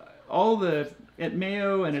 at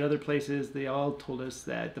Mayo and at other places, they all told us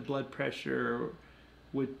that the blood pressure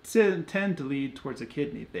would tend to lead towards a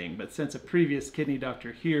kidney thing. But since a previous kidney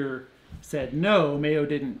doctor here said no, Mayo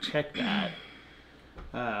didn't check that.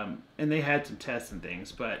 And they had some tests and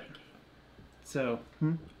things, but so,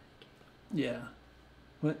 yeah.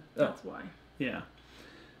 What? Oh, that's why. Yeah.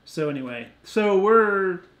 So anyway,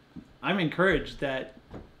 I'm encouraged that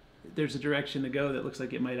there's a direction to go that looks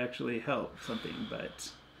like it might actually help something,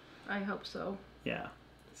 but I hope so. Yeah.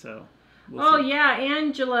 So. We'll see. Yeah,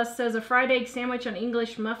 Angela says a fried egg sandwich on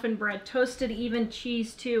English muffin bread, toasted even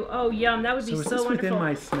cheese too. Oh, yum! That would be so wonderful. So is this within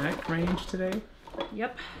my snack range today?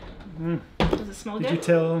 Yep. Does it smell good? Did you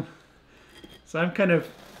tell them? So I'm kind of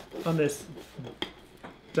on this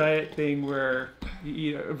diet thing where you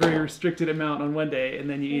eat a very restricted amount on one day, and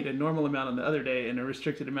then you eat a normal amount on the other day, and a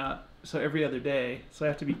restricted amount so every other day. So I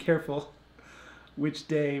have to be careful which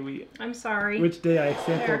day I'm sorry. Which day I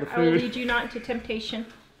sample the food. I will lead you not into temptation.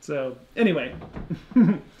 So anyway,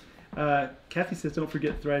 Kathy says don't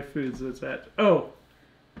forget Thrive Foods. What's that? Oh,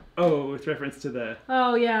 with reference to the.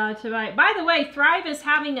 Oh yeah, by the way, Thrive is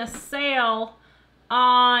having a sale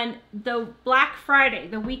on the Black Friday,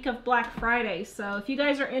 the week of Black Friday. So if you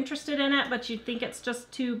guys are interested in it, but you think it's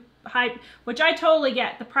just too high, which I totally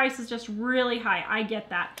get, the price is just really high. I get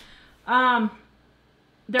that.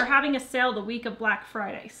 They're having a sale the week of Black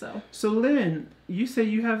Friday, so. So Lynn, you say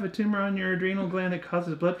you have a tumor on your adrenal gland that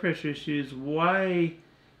causes blood pressure issues. Why?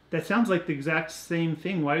 That sounds like the exact same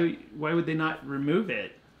thing. Why would they not remove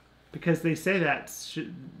it? Because they say that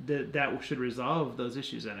should resolve those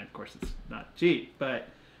issues, and of course it's not cheap. But at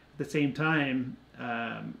the same time,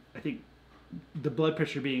 I think the blood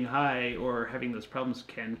pressure being high or having those problems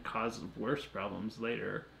can cause worse problems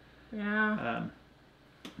later. Yeah.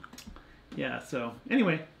 Yeah, so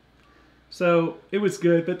anyway, so it was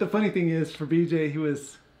good, but the funny thing is for BJ, he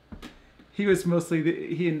was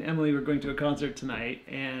mostly, he and Emily were going to a concert tonight,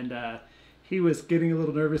 and he was getting a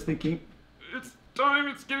little nervous thinking,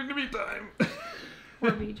 it's getting to be time.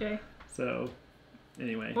 Poor BJ. So,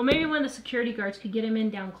 anyway. Well, maybe one of the security guards could get him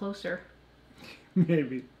in down closer.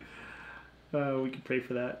 Maybe. We could pray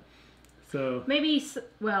for that. So. Maybe,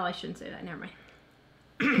 well, I shouldn't say that, never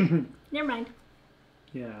mind. Never mind.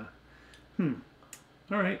 Yeah.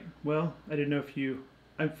 All right. Well, I didn't know if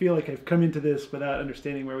I feel like I've come into this without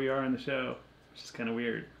understanding where we are on the show, which is kind of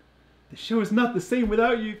weird. The show is not the same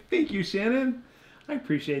without you. Thank you, Shannon. I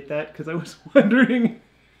appreciate that because I was wondering.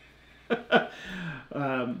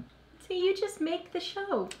 See, you just make the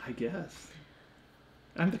show. I guess.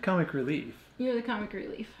 I'm the comic relief. You're the comic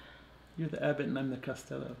relief. You're the Abbott and I'm the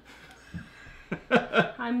Costello.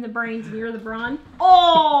 I'm the brains and you're the brawn.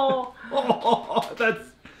 Oh! Oh,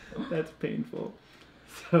 that's painful.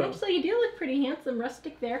 So, Actually, you do look pretty handsome,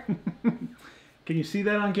 rustic there. can you see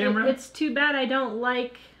that on camera? It's too bad I don't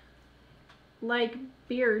like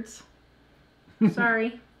beards.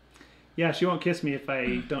 Sorry. Yeah, she won't kiss me if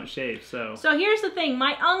I don't shave, so. So here's the thing.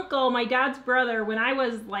 My uncle, my dad's brother, when I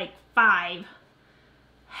was like 5,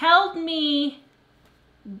 held me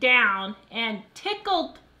down and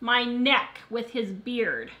tickled my neck with his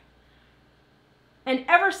beard. And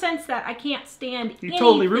ever since that, I can't stand anything. You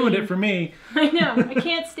totally ruined it for me. I know. I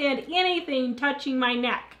can't stand anything touching my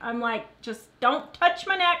neck. I'm like, just don't touch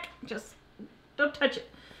my neck. Just don't touch it.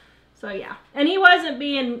 So yeah. And he wasn't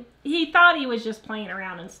being, he thought he was just playing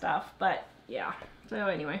around and stuff. But yeah. So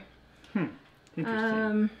anyway.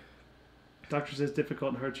 Interesting. Doctor says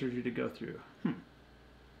difficult and hard surgery to go through.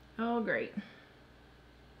 Oh, great.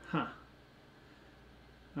 Huh.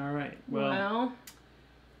 All right. Well,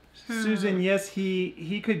 Hmm. Susan, yes,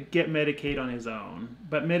 he could get Medicaid on his own,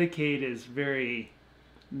 but Medicaid is very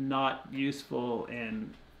not useful,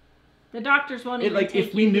 and The doctors won't it, even like take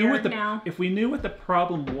if we you knew there what the now. if we knew what the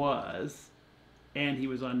problem was, and he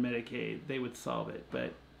was on Medicaid, they would solve it.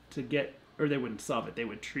 But they wouldn't solve it; they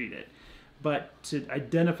would treat it. But to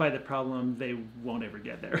identify the problem, they won't ever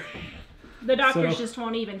get there. The doctors So- just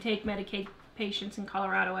won't even take Medicaid patients in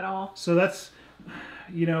Colorado at all. So that's,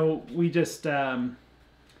 we just,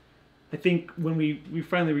 I think when we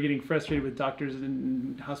finally were getting frustrated with doctors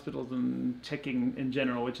and hospitals and checking in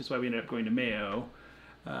general, which is why we ended up going to Mayo,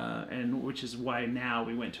 and which is why now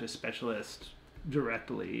we went to a specialist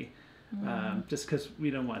directly, just because we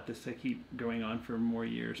don't want this to keep going on for more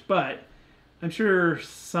years. But I'm sure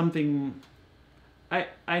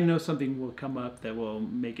I know something will come up that will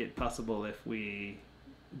make it possible if we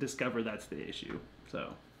discover that's the issue.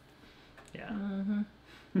 So, yeah.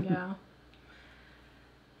 Yeah.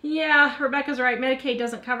 Yeah, Rebecca's right. Medicaid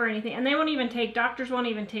doesn't cover anything. And doctors won't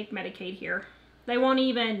even take Medicaid here. They won't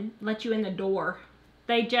even let you in the door.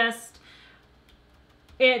 They just,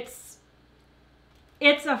 it's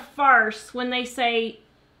a farce when they say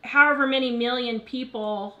however many million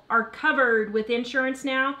people are covered with insurance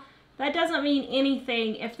now. That doesn't mean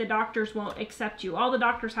anything if the doctors won't accept you. All the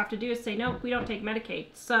doctors have to do is say, no, we don't take Medicaid.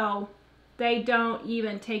 So they don't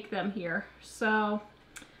even take them here. So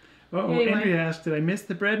anyway. Andrea asked, did I miss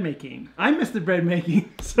the bread making? I missed the bread making,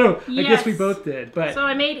 so I guess we both did. But so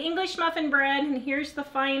I made English muffin bread, and here's the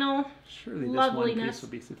final surely this loveliness. one piece will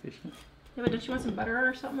be sufficient. Yeah, but don't you want some butter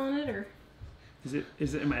or something on it, or? Is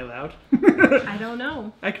it? Am I allowed? I don't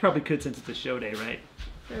know. I probably could since it's a show day, right?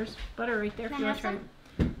 There's butter right there if Can you I want to have try.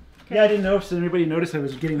 some? Yeah, I didn't know if anybody noticed I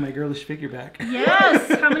was getting my girlish figure back.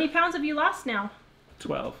 Yes. How many pounds have you lost now?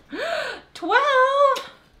 12. 12.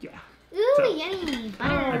 Yeah. Ooh, So- yummy. I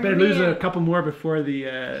Butter. better lose man. a couple more before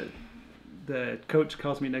the coach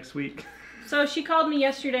calls me next week. So she called me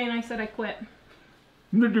yesterday, and I said I quit.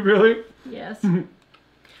 Did you really? Yes.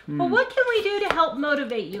 Well, what can we do to help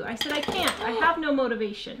motivate you? I said I can't. I have no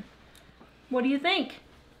motivation. What do you think?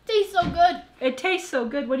 Tastes so good. It tastes so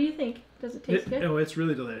good. What do you think? Does it taste good? Oh, it's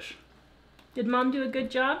really delish. Did Mom do a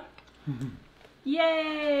good job?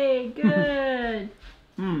 Yay! Good.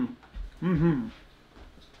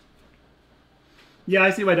 Yeah,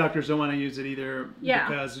 I see why doctors don't want to use it either. Yeah.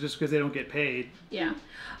 Because they don't get paid. Yeah.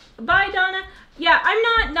 Bye, Donna. Yeah, I'm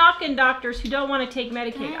not knocking doctors who don't want to take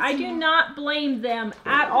Medicaid. I do not blame them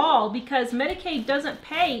at all because Medicaid doesn't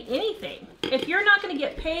pay anything. If you're not going to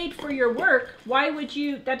get paid for your work, why would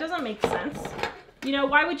you? That doesn't make sense.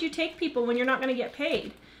 Why would you take people when you're not going to get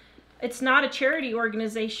paid? It's not a charity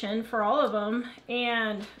organization for all of them.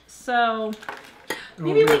 And so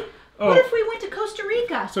maybe what if we went to Costa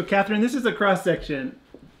Rica? So, Catherine, this is a cross section.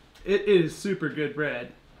 It is super good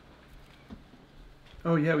bread.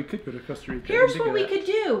 Oh, yeah, we could go to Costa Rica. Here's what we could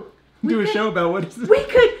do. Do a show about what is this? We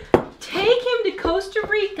could take him to Costa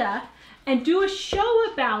Rica and do a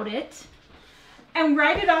show about it and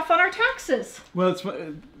write it off on our taxes. Well, it's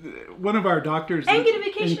one of our doctors And get a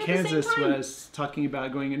vacation in at the same Kansas time. was talking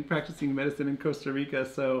about going and practicing medicine in Costa Rica.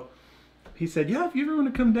 So he said, yeah, if you ever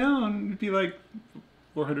want to come down, it'd be like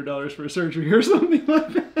 $400 for a surgery or something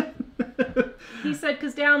like that. He said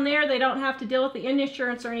because down there they don't have to deal with the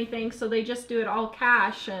insurance or anything, so they just do it all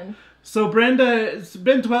cash. And So Brenda, it's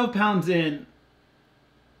been 12 pounds in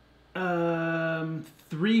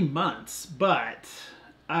 3 months, but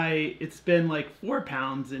it's been like 4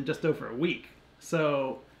 pounds in just over a week.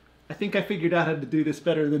 So I think I figured out how to do this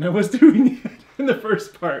better than I was doing it in the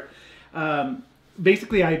first part.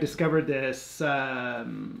 Basically, I discovered this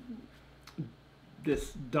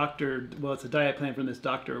this doctor. Well, it's a diet plan from this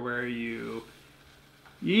doctor where you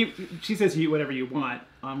she says you eat whatever you want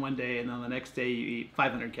on one day, and then the next day you eat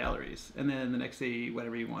 500 calories, and then the next day you eat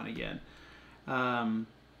whatever you want again.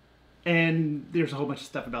 And there's a whole bunch of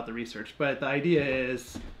stuff about the research, but the idea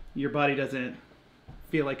is your body doesn't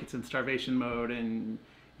feel like it's in starvation mode, and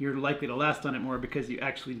you're likely to last on it more because you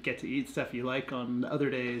actually get to eat stuff you like on the other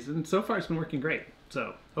days. And so far it's been working great.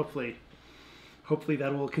 So hopefully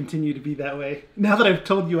that will continue to be that way. Now that I've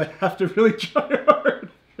told you I have to really try hard.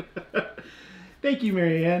 Thank you,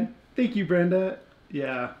 Marianne. Thank you, Brenda.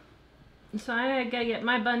 Yeah. So I gotta get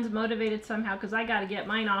my buns motivated somehow because I gotta get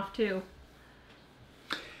mine off too.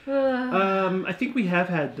 I think we have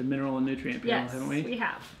had the mineral and nutrient panel, Yes, haven't we? we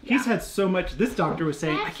have. He's had so much. This doctor was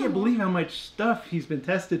saying, I can't believe how much stuff he's been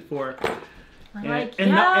tested for,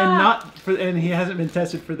 and he hasn't been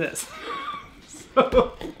tested for this.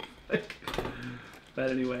 So, but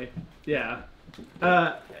anyway, yeah.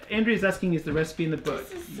 Andrea's asking, is the recipe in the book?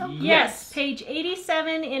 This is so good. Yes, page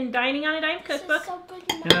 87 in Dining on a Dime cookbook. So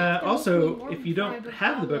good. Also, if you don't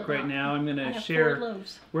have the book right now, I'm going I to have 4 share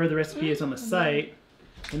loaves. where the recipe is on the site,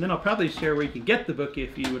 and then I'll probably share where you can get the book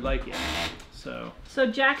if you would like it. So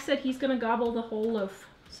Jack said he's gonna gobble the whole loaf.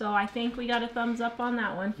 So I think we got a thumbs up on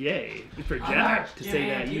that one. yay for Jack to say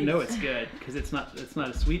that. You know it's good because it's not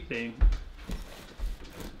a sweet thing.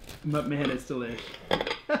 But man, it's delish.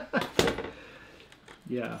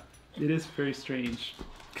 Yeah, it is very strange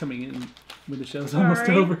coming in when the show's almost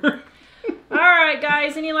over. All right,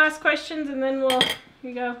 guys. Any last questions, and then here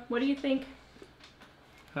you go. What do you think?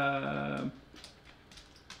 Oh,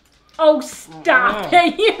 stop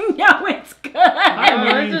it! You know it's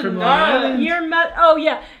good. From Long Island. Oh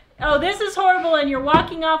yeah. Oh, this is horrible, and you're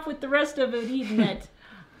walking off with the rest of it eating it.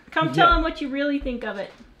 Come tell him what you really think of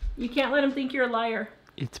it. You can't let him think you're a liar.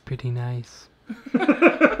 It's pretty nice.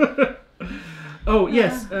 Oh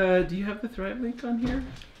yes. Do you have the Thrive link on here?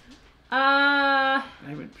 I I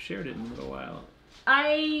haven't shared it in a little while.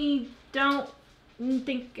 I don't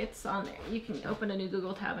think it's on there. You can open a new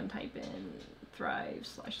Google tab and type in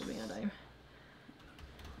Thrive/Living on a Dime.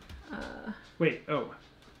 Wait. Oh.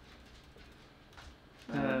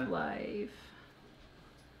 Live.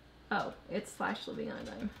 Oh, it's /Living on a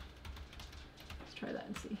Dime. Let's try that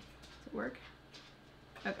and see. Does it work?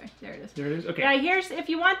 Okay, there it is. There it is. Okay. Yeah, if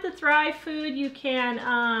you want the Thrive food, you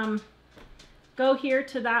can go here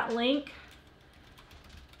to that link.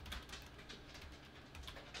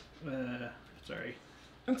 Sorry.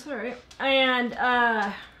 It's alright. And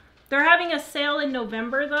they're having a sale in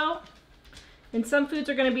November though. And some foods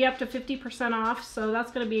are going to be up to 50% off, so that's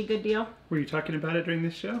going to be a good deal. Were you talking about it during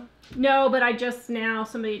this show? No, but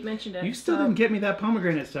somebody mentioned it. You still didn't get me that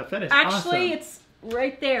pomegranate stuff. That is Actually, awesome. it's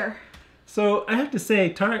right there. So I have to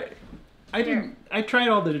say, I tried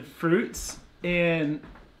all the fruits, and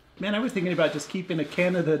man, I was thinking about just keeping a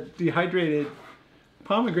can of the dehydrated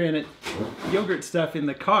pomegranate yogurt stuff in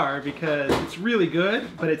the car because it's really good,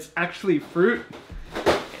 but it's actually fruit.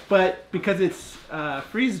 But because it's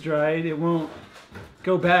freeze dried, it won't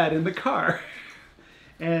go bad in the car.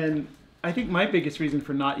 And I think my biggest reason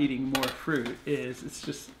for not eating more fruit is it's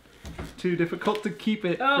just too difficult to keep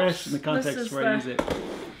it fresh in the context where I use it.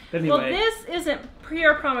 Anyway, well, this isn't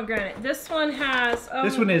pure pomegranate. This one has...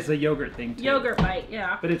 this one is a yogurt thing, too. Yogurt bite,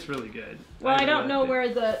 yeah. But it's really good. Well, I don't know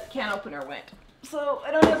where the can opener went. So,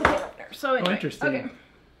 I don't have the can opener. So, anyway. Oh, interesting. Okay.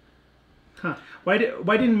 Huh. Why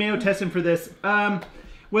didn't Mayo test him for this?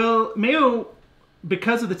 Well, Mayo,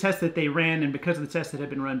 because of the test that they ran and because of the test that had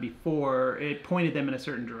been run before, it pointed them in a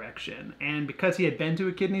certain direction. And because he had been to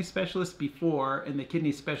a kidney specialist before, and the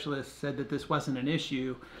kidney specialist said that this wasn't an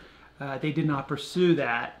issue, they did not pursue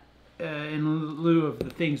that in lieu of the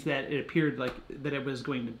things that it appeared like that it was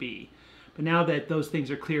going to be. But now that those things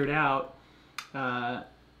are cleared out,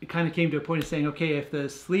 it kind of came to a point of saying, okay, if the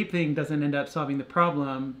sleep thing doesn't end up solving the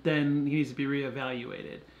problem, then he needs to be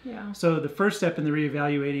reevaluated. Yeah. So the first step in the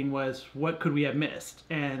reevaluating was, what could we have missed?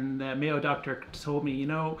 And the Mayo doctor told me,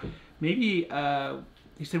 maybe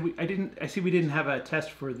he said I see we didn't have a test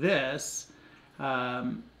for this.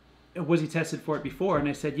 Was he tested for it before? And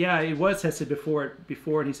I said, yeah, it was tested before.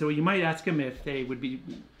 And he said, well, you might ask him if they would be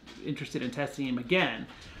interested in testing him again.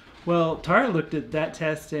 Well, Tara looked at that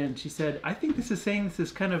test and she said, I think this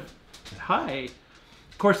is kind of high.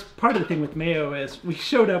 Of course, part of the thing with Mayo is we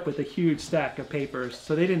showed up with a huge stack of papers,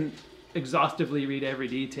 so they didn't exhaustively read every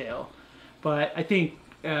detail. But I think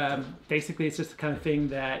basically it's just the kind of thing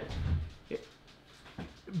that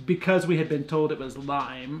because we had been told it was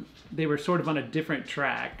Lyme, they were sort of on a different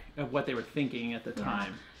track of what they were thinking at the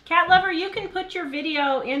time. Cat Lover, you can put your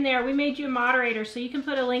video in there. We made you a moderator, so you can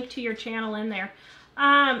put a link to your channel in there.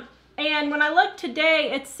 And when I looked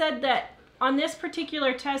today, it said that on this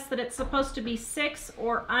particular test that it's supposed to be 6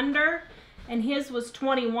 or under, and his was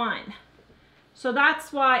 21. So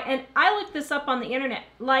that's why, and I looked this up on the internet.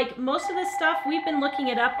 Like most of this stuff, we've been looking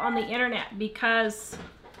it up on the internet because,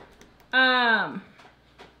 yeah,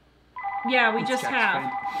 we just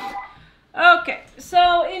have. Okay,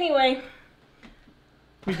 so anyway.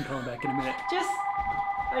 We can call him back in a minute.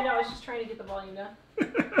 I know, I was just trying to get the volume down. I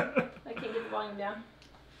can't get the volume down.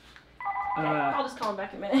 I'll just call him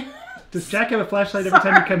back in a minute. Does Jack have a flashlight every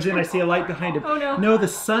time he comes in? I see a light behind him. Oh no. No, the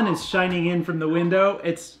sun is shining in from the window.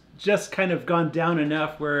 It's just kind of gone down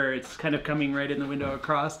enough where it's kind of coming right in the window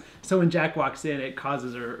across. So when Jack walks in, it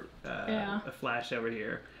causes a flash over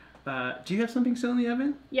here. Do you have something still in the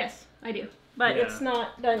oven? Yes, I do. But it's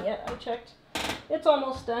not done yet. I checked. It's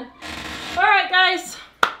almost done. All right, guys.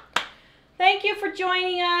 Thank you for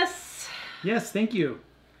joining us. Yes, thank you.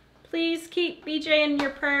 Please keep BJ in your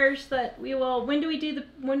prayers that we will. When do we do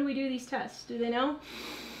these tests? Do they know?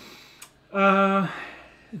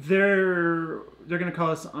 They're going to call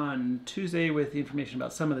us on Tuesday with the information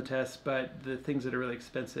about some of the tests, but the things that are really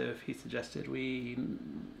expensive, he suggested we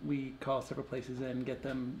call several places and get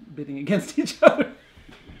them bidding against each other.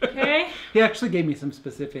 Okay. He actually gave me some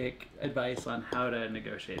specific advice on how to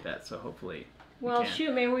negotiate that, so hopefully. Well,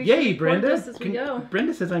 shoot, maybe we Yay, should Brenda! this as we go.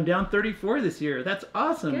 Brenda says I'm down 34 this year. That's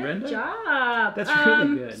awesome, Good Brenda. Good job. That's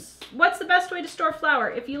really good. What's the best way to store flour?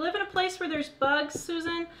 If you live in a place where there's bugs,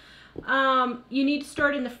 Susan, you need to store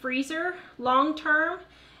it in the freezer long term.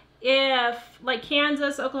 If, like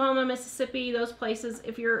Kansas, Oklahoma, Mississippi, those places,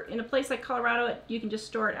 if you're in a place like Colorado, you can just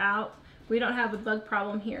store it out. We don't have a bug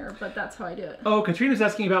problem here, but that's how I do it. Oh, Katrina's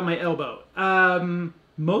asking about my elbow.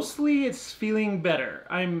 Mostly it's feeling better.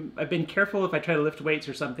 I've been careful if I try to lift weights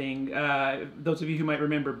or something. Those of you who might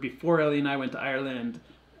remember, before Elly and I went to Ireland,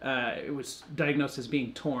 it was diagnosed as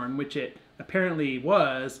being torn, which it apparently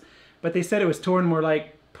was, but they said it was torn more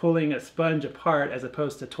like pulling a sponge apart as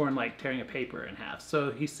opposed to torn like tearing a paper in half.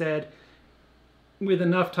 So he said with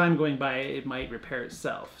enough time going by, it might repair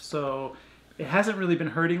itself. So it hasn't really been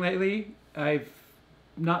hurting lately. I've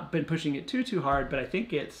not been pushing it too hard, but I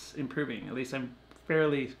think it's improving. At least I'm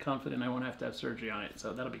fairly confident I won't have to have surgery on it,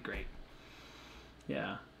 so that'll be great.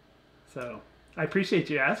 Yeah. So I appreciate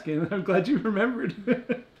you asking. I'm glad you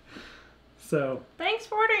remembered. So thanks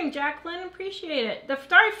for ordering, Jacqueline. Appreciate it. The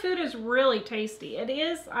Thai food is really tasty. It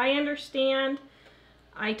is. I understand.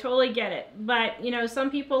 I totally get it. But you know, some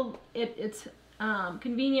people it's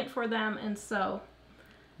convenient for them, and so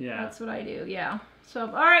yeah, that's what I do. Yeah. So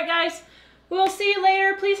all right, guys. We'll see you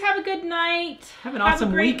later. Please have a good night. Have an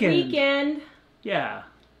awesome weekend. Yeah.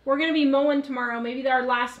 We're going to be mowing tomorrow. Maybe our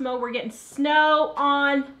last mow. We're getting snow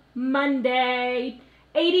on Monday.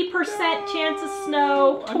 80% chance of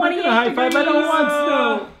snow. 28 degrees. High five. I don't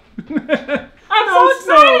want snow. I'm so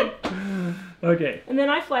excited. Okay. And then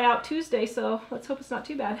I fly out Tuesday, so let's hope it's not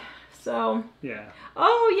too bad. So. Yeah.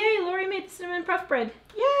 Oh, yay. Lori made cinnamon puff bread.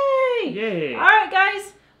 Yay. Yay. All right,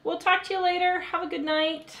 guys. We'll talk to you later. Have a good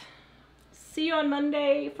night. See you on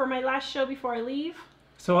Monday for my last show before I leave.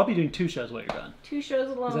 So I'll be doing 2 shows while you're gone. 2 shows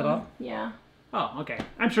alone. Is that all? Yeah. Oh, okay.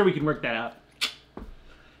 I'm sure we can work that out.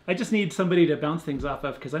 I just need somebody to bounce things off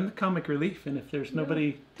of because I'm the comic relief, and if there's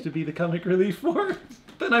nobody to be the comic relief for,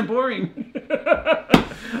 then I'm boring.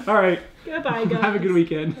 All right. Goodbye, guys. Have a good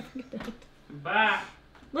weekend. Bye.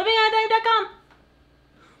 LivingOnADime.com.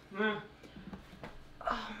 Mm.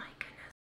 Oh my